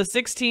 So the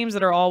 6 teams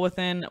that are all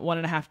within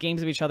 1.5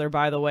 games of each other,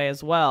 by the way,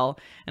 as well,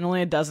 and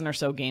only a dozen or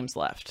so games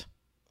left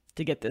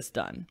to get this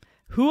done.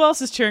 Who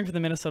else is cheering for the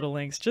Minnesota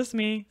Lynx? Just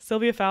me.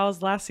 Sylvia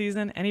Fowles last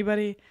season.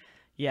 Anybody?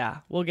 Yeah,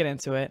 we'll get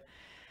into it.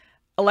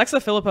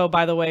 Alexa Filippo,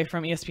 by the way,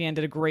 from ESPN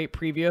did a great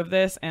preview of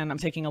this, and I'm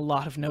taking a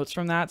lot of notes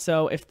from that.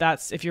 So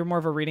if you're more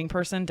of a reading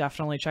person,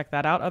 definitely check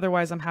that out.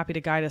 Otherwise, I'm happy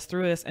to guide us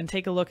through this and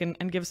take a look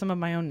and give some of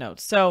my own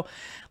notes. So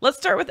let's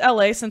start with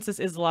LA, since this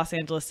is the Los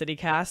Angeles City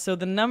Cast. So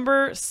the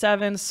number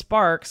 7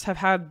 Sparks have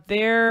had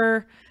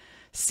their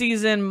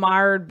season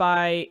marred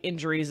by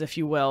injuries, if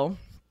you will.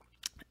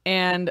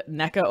 And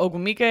Nneka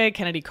Ogwumike,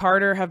 Kennedy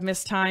Carter have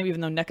missed time,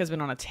 even though Nneka's been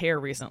on a tear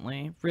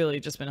recently. Really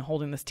just been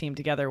holding this team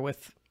together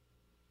with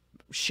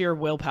sheer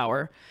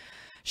willpower.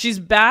 She's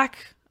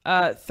back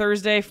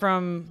Thursday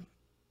from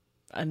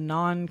a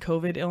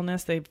non-COVID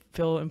illness. They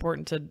feel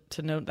important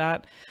to note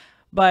that.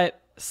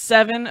 But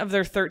 7 of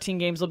their 13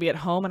 games will be at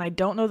home, and I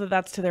don't know that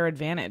that's to their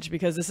advantage,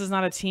 because this is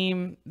not a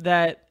team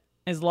that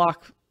is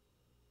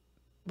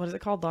what is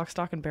it called? Lock,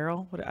 stock, and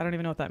barrel? I don't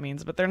even know what that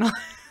means, but they're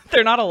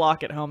not a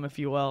lock at home, if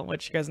you will,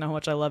 which you guys know how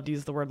much I love to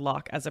use the word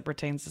lock as it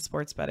pertains to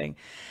sports betting.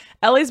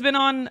 LA's been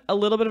on a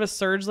little bit of a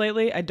surge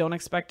lately. I don't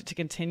expect it to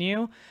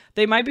continue.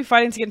 They might be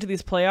fighting to get into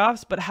these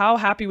playoffs, but how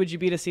happy would you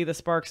be to see the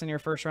Sparks in your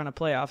first round of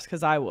playoffs?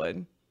 Because I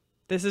would.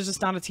 This is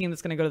just not a team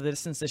that's going to go to the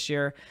distance this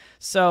year.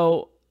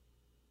 So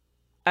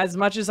as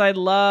much as I'd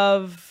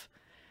love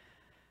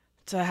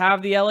to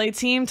have the LA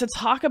team to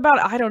talk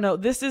about, I don't know.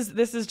 This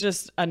is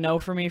just a no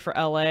for me for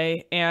LA,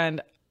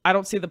 and I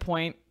don't see the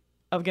point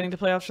of getting to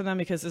playoffs for them,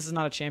 because this is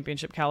not a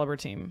championship caliber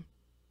team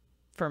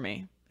for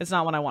me. It's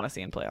not what I want to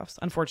see in playoffs,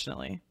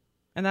 unfortunately.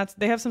 And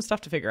they have some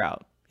stuff to figure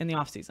out in the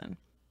offseason.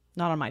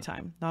 Not on my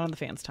time, not on the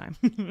fans' time.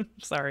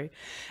 Sorry.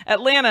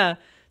 Atlanta,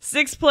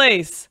 6th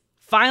place,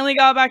 finally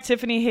got back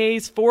Tiffany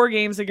Hayes 4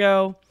 games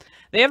ago.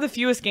 They have the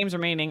fewest games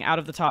remaining out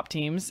of the top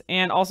teams,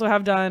 and also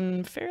have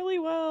done fairly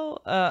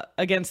well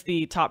against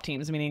the top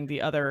teams, meaning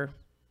the other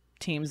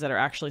teams that are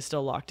actually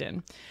still locked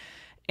in.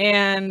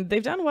 And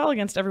they've done well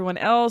against everyone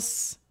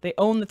else. They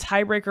own the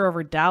tiebreaker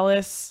over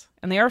Dallas,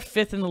 and they are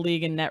 5th in the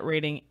league in net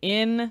rating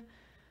in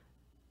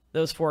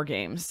those 4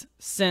 games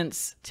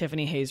since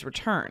Tiffany Hayes'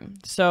 return.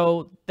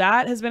 So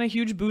that has been a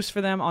huge boost for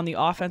them on the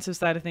offensive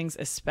side of things,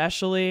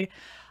 especially.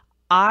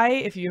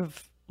 If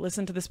you've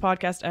listened to this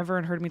podcast ever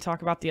and heard me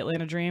talk about the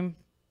Atlanta Dream,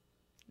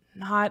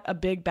 not a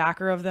big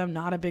backer of them,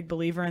 not a big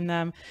believer in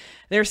them.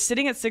 They're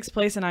sitting at 6th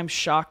place, and I'm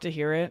shocked to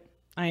hear it.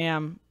 I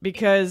am,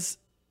 because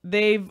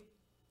they've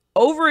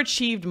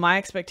overachieved my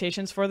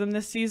expectations for them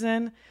this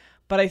season,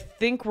 but I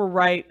think we're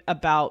right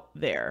about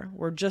there.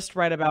 We're just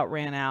right about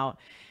ran out,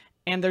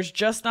 and there's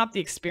just not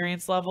the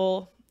experience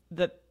level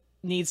that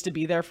needs to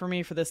be there for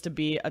me for this to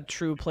be a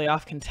true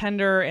playoff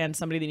contender and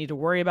somebody they need to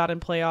worry about in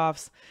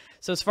playoffs.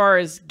 So as far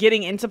as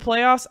getting into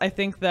playoffs, I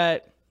think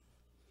that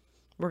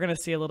we're going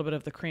to see a little bit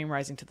of the cream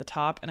rising to the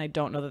top, and I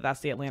don't know that that's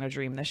the Atlanta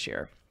Dream this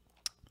year.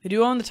 They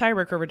do own the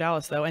tiebreaker over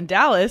Dallas, though, and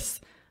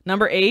Dallas,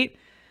 number 8,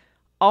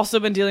 also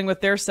been dealing with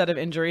their set of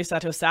injuries,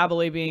 Sato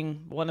Sabally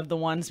being one of the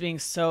ones being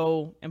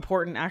so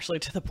important actually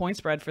to the point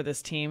spread for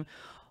this team.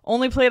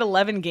 Only played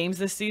 11 games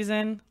this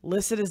season,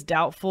 listed as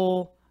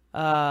doubtful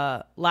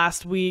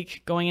last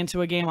week going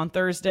into a game on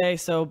Thursday,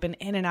 so been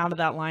in and out of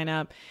that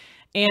lineup.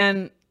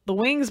 And the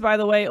Wings, by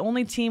the way,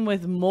 only team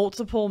with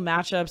multiple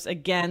matchups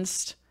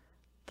against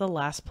the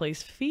last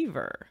place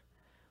Fever,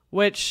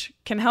 which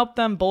can help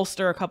them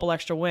bolster a couple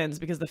extra wins,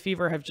 because the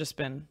Fever have just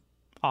been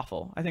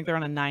awful. I think they're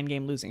on a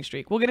 9-game losing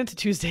streak. We'll get into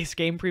Tuesday's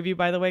game preview,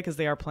 by the way, because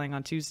they are playing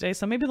on Tuesday.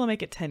 So maybe they'll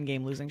make it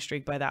 10-game losing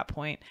streak by that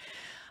point.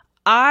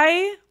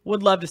 I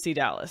would love to see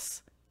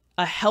Dallas,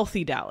 a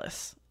healthy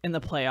Dallas, in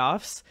the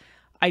playoffs.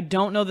 I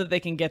don't know that they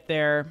can get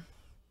there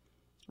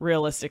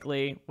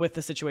realistically with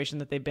the situation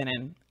that they've been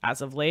in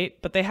as of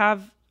late, but they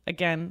have,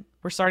 again,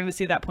 we're starting to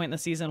see that point in the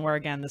season where,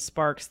 again, the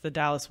Sparks, the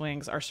Dallas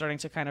Wings are starting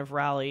to kind of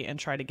rally and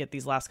try to get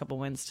these last couple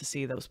wins to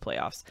see those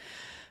playoffs.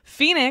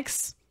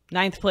 Phoenix,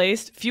 9th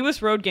place,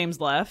 fewest road games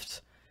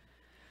left,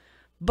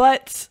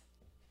 but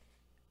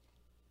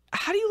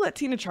how do you let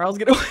Tina Charles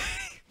get away?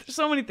 There's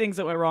so many things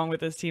that went wrong with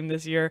this team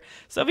this year.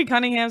 Sophie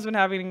Cunningham's been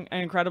having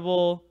an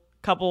incredible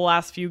couple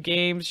last few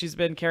games. She's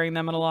been carrying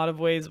them in a lot of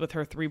ways with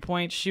her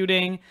 3-point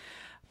shooting.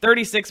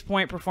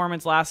 36-point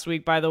performance last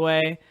week, by the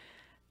way.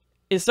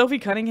 Is Sophie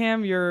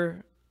Cunningham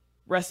your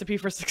recipe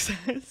for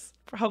success?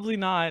 Probably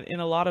not in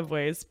a lot of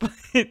ways, but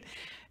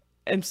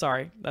I'm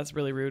sorry. That's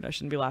really rude. I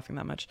shouldn't be laughing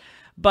that much.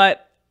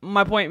 But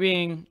my point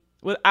being,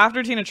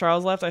 after Tina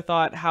Charles left, I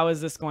thought, how is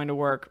this going to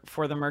work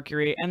for the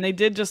Mercury? And they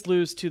did just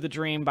lose to the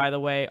Dream, by the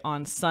way,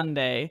 on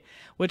Sunday,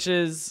 which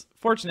is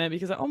fortunate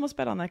because I almost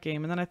bet on that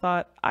game. And then I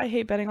thought, I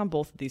hate betting on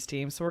both of these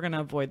teams, so we're going to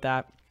avoid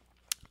that.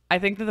 I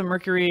think that the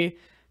Mercury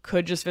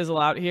could just fizzle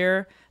out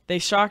here. They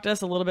shocked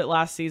us a little bit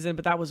last season,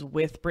 but that was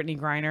with Brittany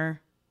Griner.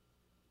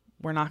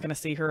 We're not going to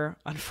see her,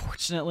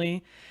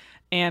 unfortunately.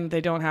 And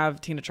they don't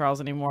have Tina Charles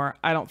anymore.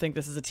 I don't think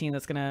this is a team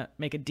that's going to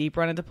make a deep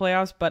run into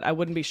playoffs, but I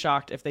wouldn't be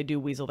shocked if they do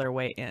weasel their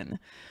way in.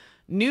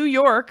 New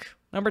York,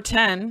 number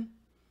 10.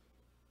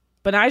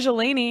 Benijah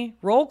Laney,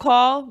 roll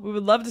call. We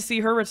would love to see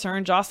her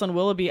return. Jocelyn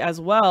Willoughby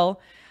as well.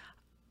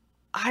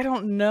 I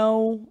don't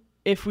know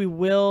if we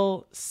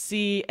will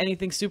see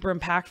anything super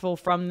impactful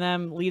from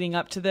them leading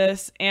up to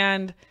this.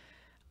 And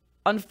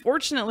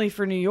unfortunately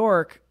for New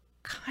York,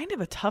 kind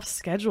of a tough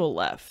schedule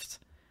left.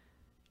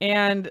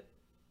 And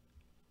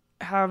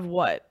have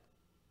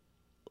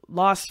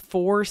lost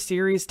 4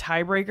 series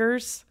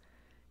tiebreakers?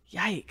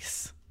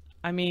 Yikes.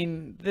 I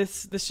mean,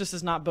 this just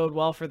does not bode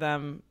well for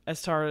them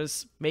as far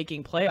as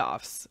making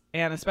playoffs,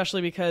 and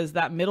especially because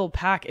that middle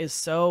pack is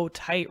so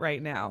tight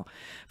right now.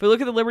 If we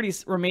look at the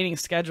Liberty's remaining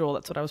schedule,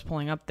 that's what I was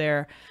pulling up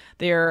there.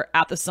 They're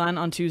at the Sun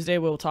on Tuesday.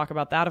 We'll talk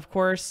about that, of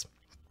course.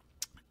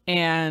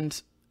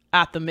 And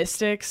at the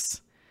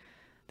Mystics,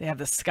 they have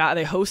the Sky.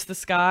 They host the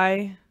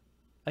Sky.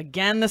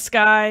 Again, the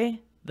Sky.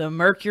 The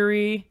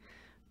Mercury.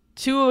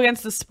 2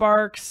 against the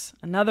Sparks,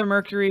 another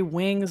Mercury,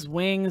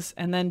 Wings,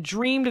 and then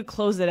Dream to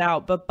close it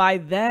out. But by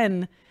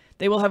then,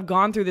 they will have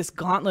gone through this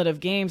gauntlet of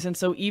games. And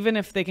so even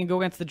if they can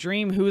go against the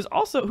Dream,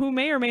 who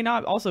may or may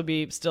not also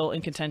be still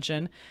in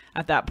contention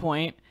at that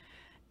point,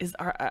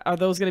 are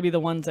those going to be the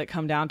ones that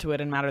come down to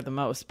it and matter the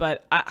most?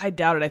 But I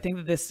doubt it. I think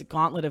that this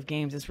gauntlet of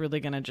games is really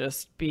going to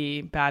just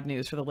be bad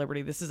news for the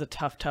Liberty. This is a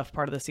tough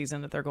part of the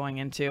season that they're going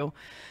into.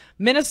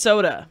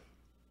 Minnesota.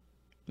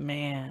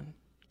 Man.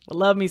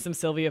 Love me some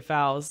Sylvia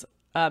Fowles.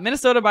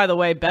 Minnesota, by the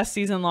way, best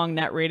season-long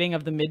net rating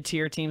of the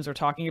mid-tier teams we're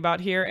talking about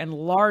here. And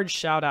large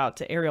shout-out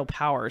to Ariel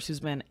Powers, who's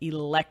been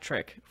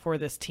electric for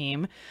this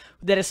team,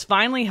 that is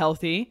finally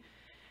healthy.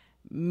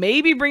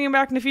 Maybe bringing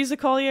back Nafisa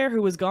Collier,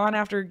 who was gone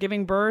after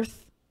giving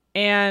birth.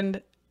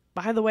 And,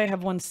 by the way,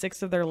 have won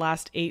 6 of their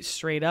last 8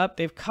 straight up.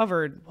 They've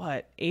covered,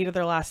 8 of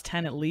their last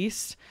 10 at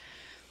least.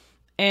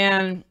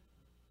 And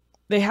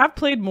they have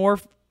played more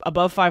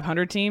above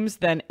 500 teams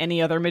than any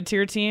other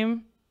mid-tier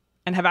team,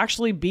 and have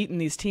actually beaten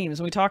these teams.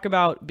 When we talk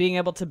about being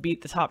able to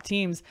beat the top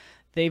teams,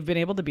 they've been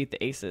able to beat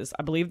the Aces.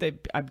 I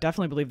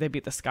definitely believe they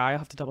beat the Sky. I'll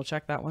have to double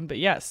check that one. But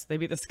yes, they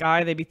beat the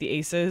Sky. They beat the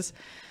Aces.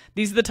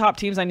 These are the top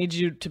teams I need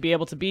you to be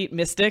able to beat.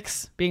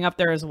 Mystics being up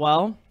there as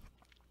well.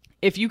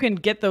 If you can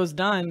get those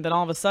done, then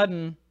all of a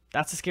sudden,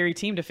 that's a scary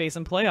team to face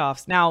in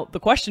playoffs. Now, the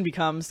question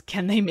becomes,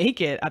 can they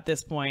make it at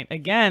this point?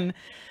 Again,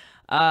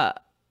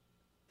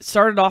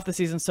 started off the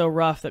season so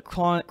rough that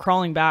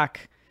crawling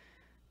back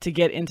to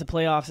get into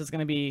playoffs is going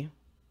to be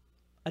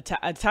a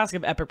task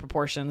of epic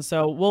proportions.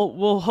 So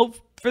we'll hope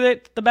for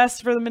the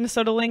best for the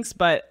Minnesota Lynx,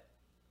 but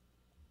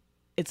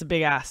it's a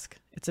big ask.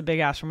 It's a big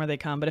ask from where they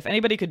come. But if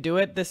anybody could do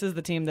it, this is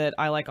the team that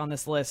I like on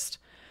this list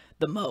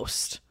the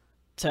most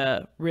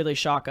to really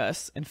shock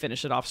us and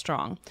finish it off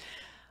strong.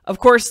 Of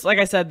course, like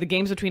I said, the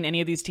games between any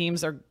of these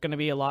teams are going to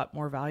be a lot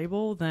more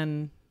valuable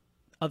than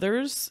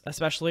others,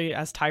 especially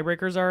as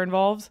tiebreakers are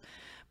involved.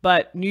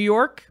 But New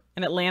York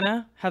and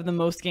Atlanta have the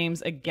most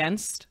games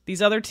against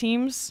these other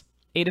teams,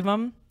 8 of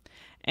them,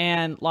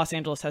 and Los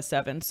Angeles has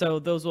 7. So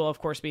those will, of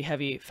course, be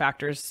heavy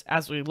factors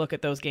as we look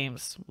at those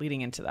games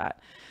leading into that.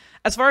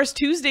 As far as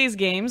Tuesday's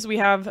games, we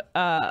have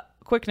a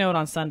quick note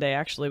on Sunday,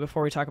 actually,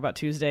 before we talk about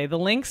Tuesday. The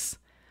Lynx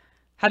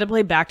had to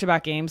play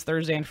back-to-back games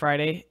Thursday and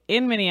Friday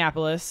in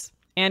Minneapolis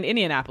and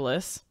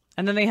Indianapolis.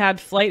 And then they had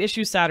flight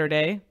issues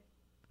Saturday.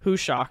 Who's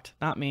shocked?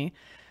 Not me.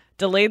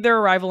 Delayed their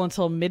arrival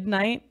until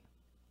midnight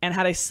and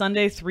had a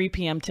Sunday 3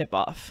 p.m.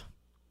 tip-off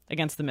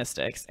against the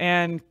Mystics.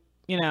 And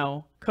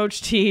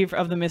Coach T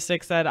of the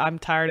Mystics said, I'm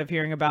tired of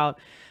hearing about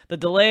the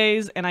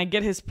delays. And I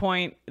get his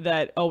point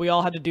that, we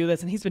all had to do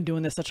this. And he's been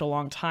doing this such a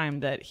long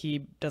time that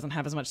he doesn't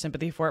have as much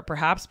sympathy for it,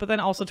 perhaps. But then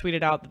also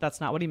tweeted out that that's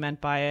not what he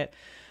meant by it.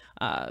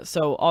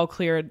 So all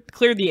cleared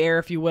the air,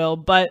 if you will.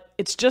 But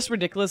it's just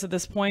ridiculous at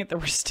this point that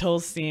we're still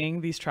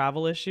seeing these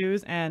travel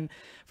issues. And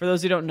for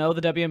those who don't know,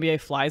 the WNBA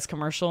flies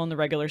commercial in the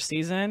regular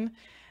season.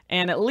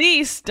 And at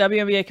least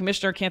WNBA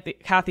Commissioner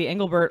Kathy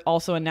Engelbert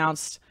also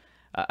announced,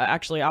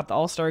 actually at the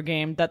All-Star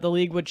game, that the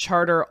league would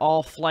charter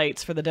all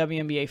flights for the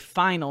WNBA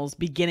finals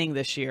beginning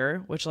this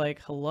year, which,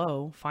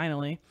 hello,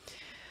 finally.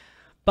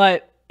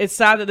 But it's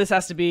sad that this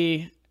has to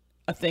be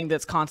a thing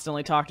that's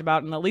constantly talked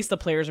about, and at least the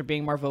players are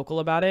being more vocal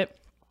about it.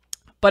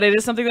 But it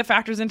is something that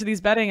factors into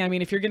these betting. I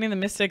mean, if you're getting the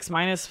Mystics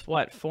minus,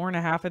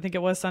 4.5, I think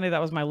it was Sunday,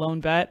 that was my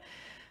lone bet.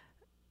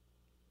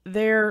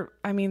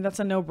 That's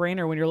a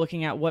no-brainer when you're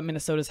looking at what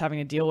Minnesota's having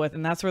to deal with.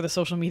 And that's where the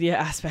social media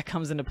aspect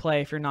comes into play.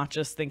 If you're not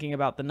just thinking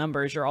about the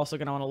numbers, you're also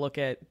going to want to look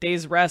at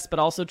days rest, but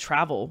also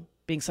travel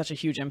being such a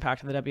huge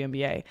impact on the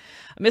WNBA.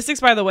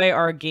 Mystics, by the way,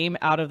 are a game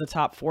out of the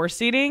top 4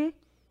 seeding,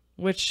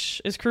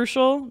 which is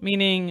crucial,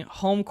 meaning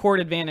home court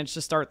advantage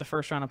to start the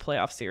first round of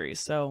playoff series.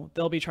 So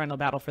they'll be trying to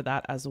battle for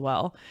that as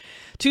well.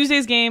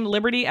 Tuesday's game,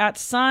 Liberty at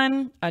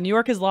Sun. New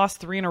York has lost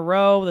 3 in a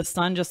row. The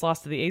Sun just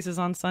lost to the Aces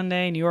on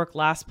Sunday. New York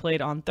last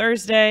played on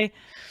Thursday.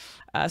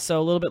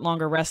 So a little bit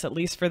longer rest at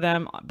least for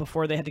them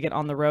before they had to get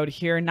on the road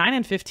here.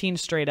 9-15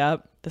 straight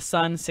up. The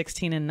Sun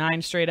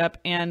 16-9 straight up.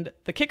 And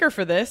the kicker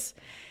for this,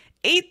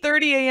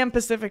 8:30 a.m.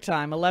 Pacific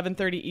time,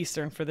 11:30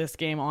 Eastern for this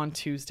game on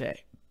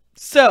Tuesday.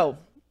 So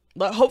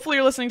hopefully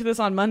you're listening to this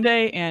on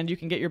Monday and you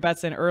can get your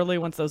bets in early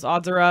once those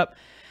odds are up.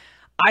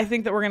 I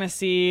think that we're going to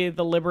see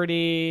the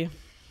Liberty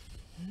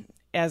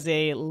as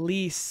a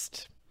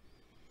least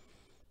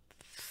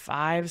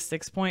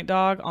 5-6 point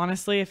dog.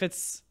 Honestly, if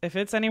it's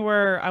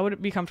anywhere, I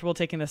would be comfortable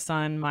taking the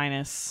Sun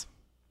minus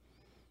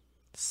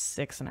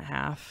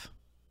 6.5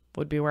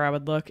 would be where I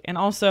would look. And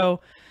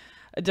also,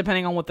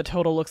 depending on what the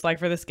total looks like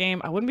for this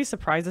game, I wouldn't be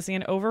surprised to see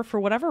an over for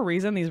whatever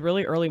reason. These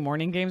really early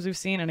morning games we've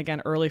seen, and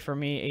again, early for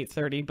me,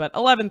 8:30, but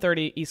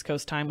 11:30 East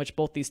Coast time, which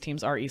both these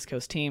teams are East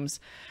Coast teams.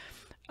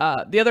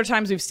 The other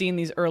times we've seen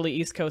these early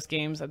East Coast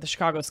games, the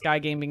Chicago Sky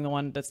game being the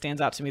one that stands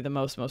out to me the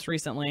most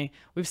recently,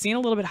 we've seen a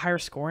little bit higher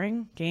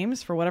scoring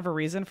games for whatever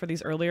reason for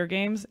these earlier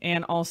games.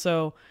 And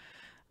also,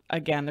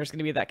 again, there's going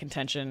to be that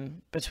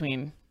contention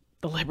between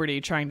the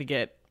Liberty trying to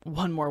get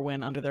one more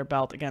win under their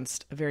belt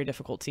against a very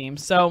difficult team.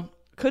 So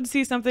could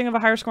see something of a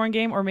higher scoring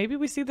game, or maybe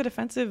we see the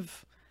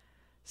defensive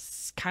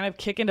kind of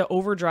kick into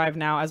overdrive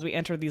now as we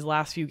enter these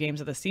last few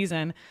games of the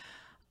season.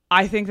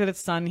 I think that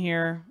it's Sun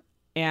here,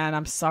 and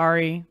I'm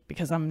sorry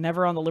because I'm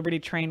never on the Liberty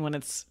train when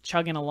it's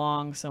chugging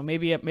along. So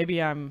maybe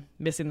I'm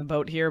missing the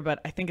boat here, but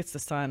I think it's the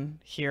Sun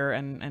here,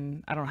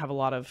 and I don't have a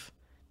lot of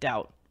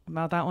doubt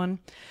about that one.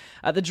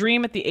 The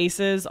Dream at the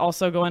Aces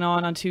also going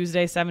on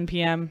Tuesday, 7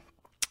 p.m.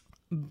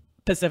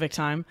 Pacific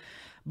time.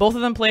 Both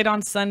of them played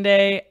on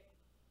Sunday.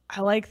 I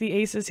like the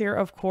Aces here,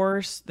 of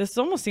course. This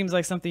almost seems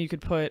like something you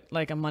could put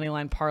like a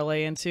moneyline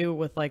parlay into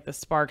with like the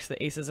Sparks,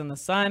 the Aces, and the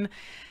Sun.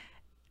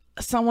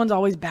 Someone's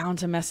always bound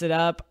to mess it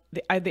up.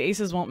 The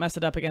Aces won't mess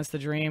it up against the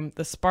Dream.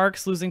 The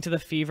Sparks losing to the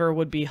Fever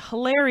would be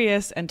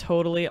hilarious and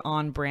totally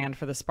on brand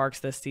for the Sparks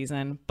this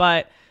season,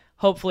 but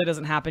hopefully it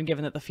doesn't happen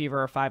given that the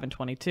Fever are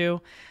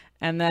 5-22.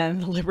 And then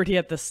the Liberty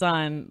at the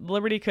Sun.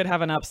 Liberty could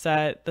have an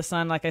upset. The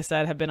Sun, like I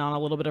said, have been on a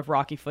little bit of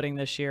rocky footing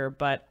this year,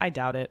 but I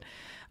doubt it.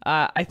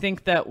 I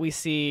think that we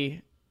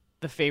see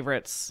the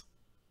favorites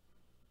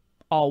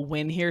all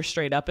win here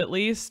straight up at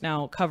least.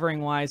 Now,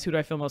 covering wise, who do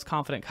I feel most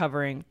confident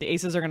covering? The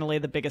Aces are going to lay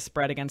the biggest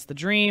spread against the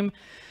Dream.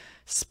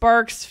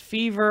 Sparks,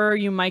 Fever,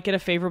 you might get a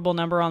favorable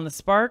number on the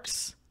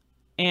Sparks.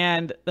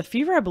 And the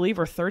Fever, I believe,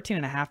 were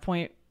 13.5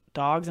 point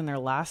dogs in their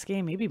last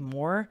game, maybe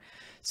more.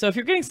 So if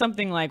you're getting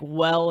something like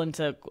well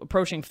into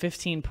approaching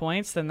 15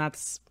 points, then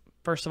that's,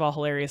 first of all,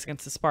 hilarious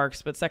against the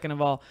Sparks. But second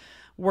of all,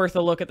 worth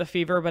a look at the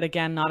Fever. But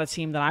again, not a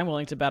team that I'm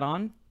willing to bet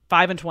on.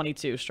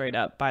 5-22 straight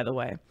up, by the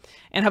way,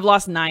 and have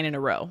lost 9 in a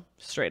row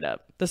straight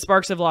up. The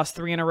Sparks have lost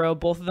 3 in a row,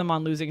 both of them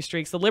on losing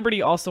streaks. The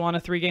Liberty also on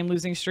a 3-game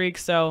losing streak.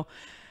 So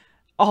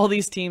all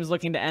these teams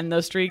looking to end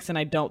those streaks, and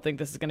I don't think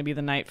this is going to be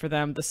the night for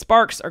them. The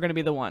Sparks are going to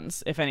be the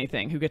ones, if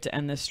anything, who get to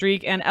end this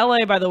streak. And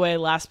LA, by the way,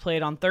 last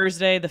played on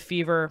Thursday. The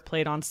Fever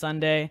played on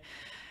Sunday.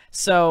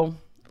 So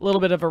a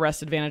little bit of a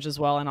rest advantage as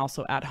well, and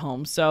also at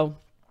home. So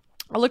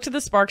I'll look to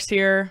the Sparks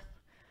here.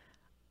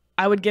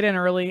 I would get in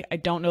early. I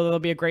don't know that there'll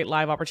be a great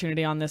live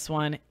opportunity on this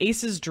one.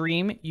 Aces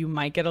Dream, you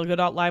might get a good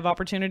live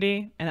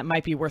opportunity, and it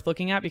might be worth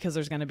looking at because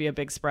there's going to be a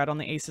big spread on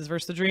the Aces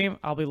versus the Dream.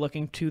 I'll be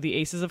looking to the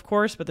Aces, of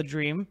course, but the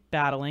Dream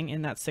battling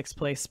in that 6th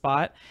place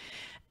spot.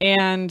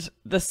 And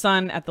the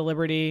Sun at the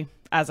Liberty,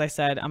 as I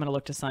said, I'm going to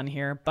look to Sun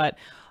here. But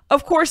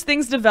Of course,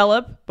 things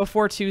develop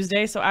before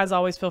Tuesday. So as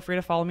always, feel free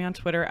to follow me on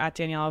Twitter at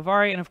Danielle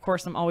Alvari. And of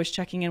course, I'm always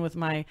checking in with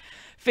my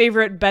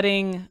favorite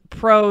betting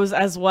pros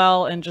as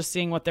well and just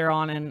seeing what they're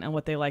on and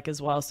what they like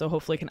as well. So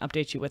hopefully I can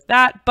update you with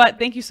that. But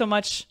thank you so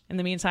much in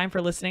the meantime for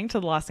listening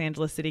to the Los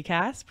Angeles City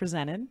Cast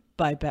presented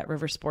by Bet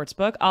River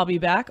Sportsbook. I'll be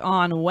back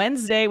on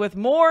Wednesday with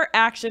more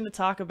action to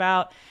talk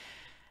about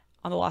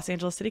on the Los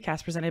Angeles City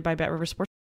Cast presented by Bet River Sportsbook.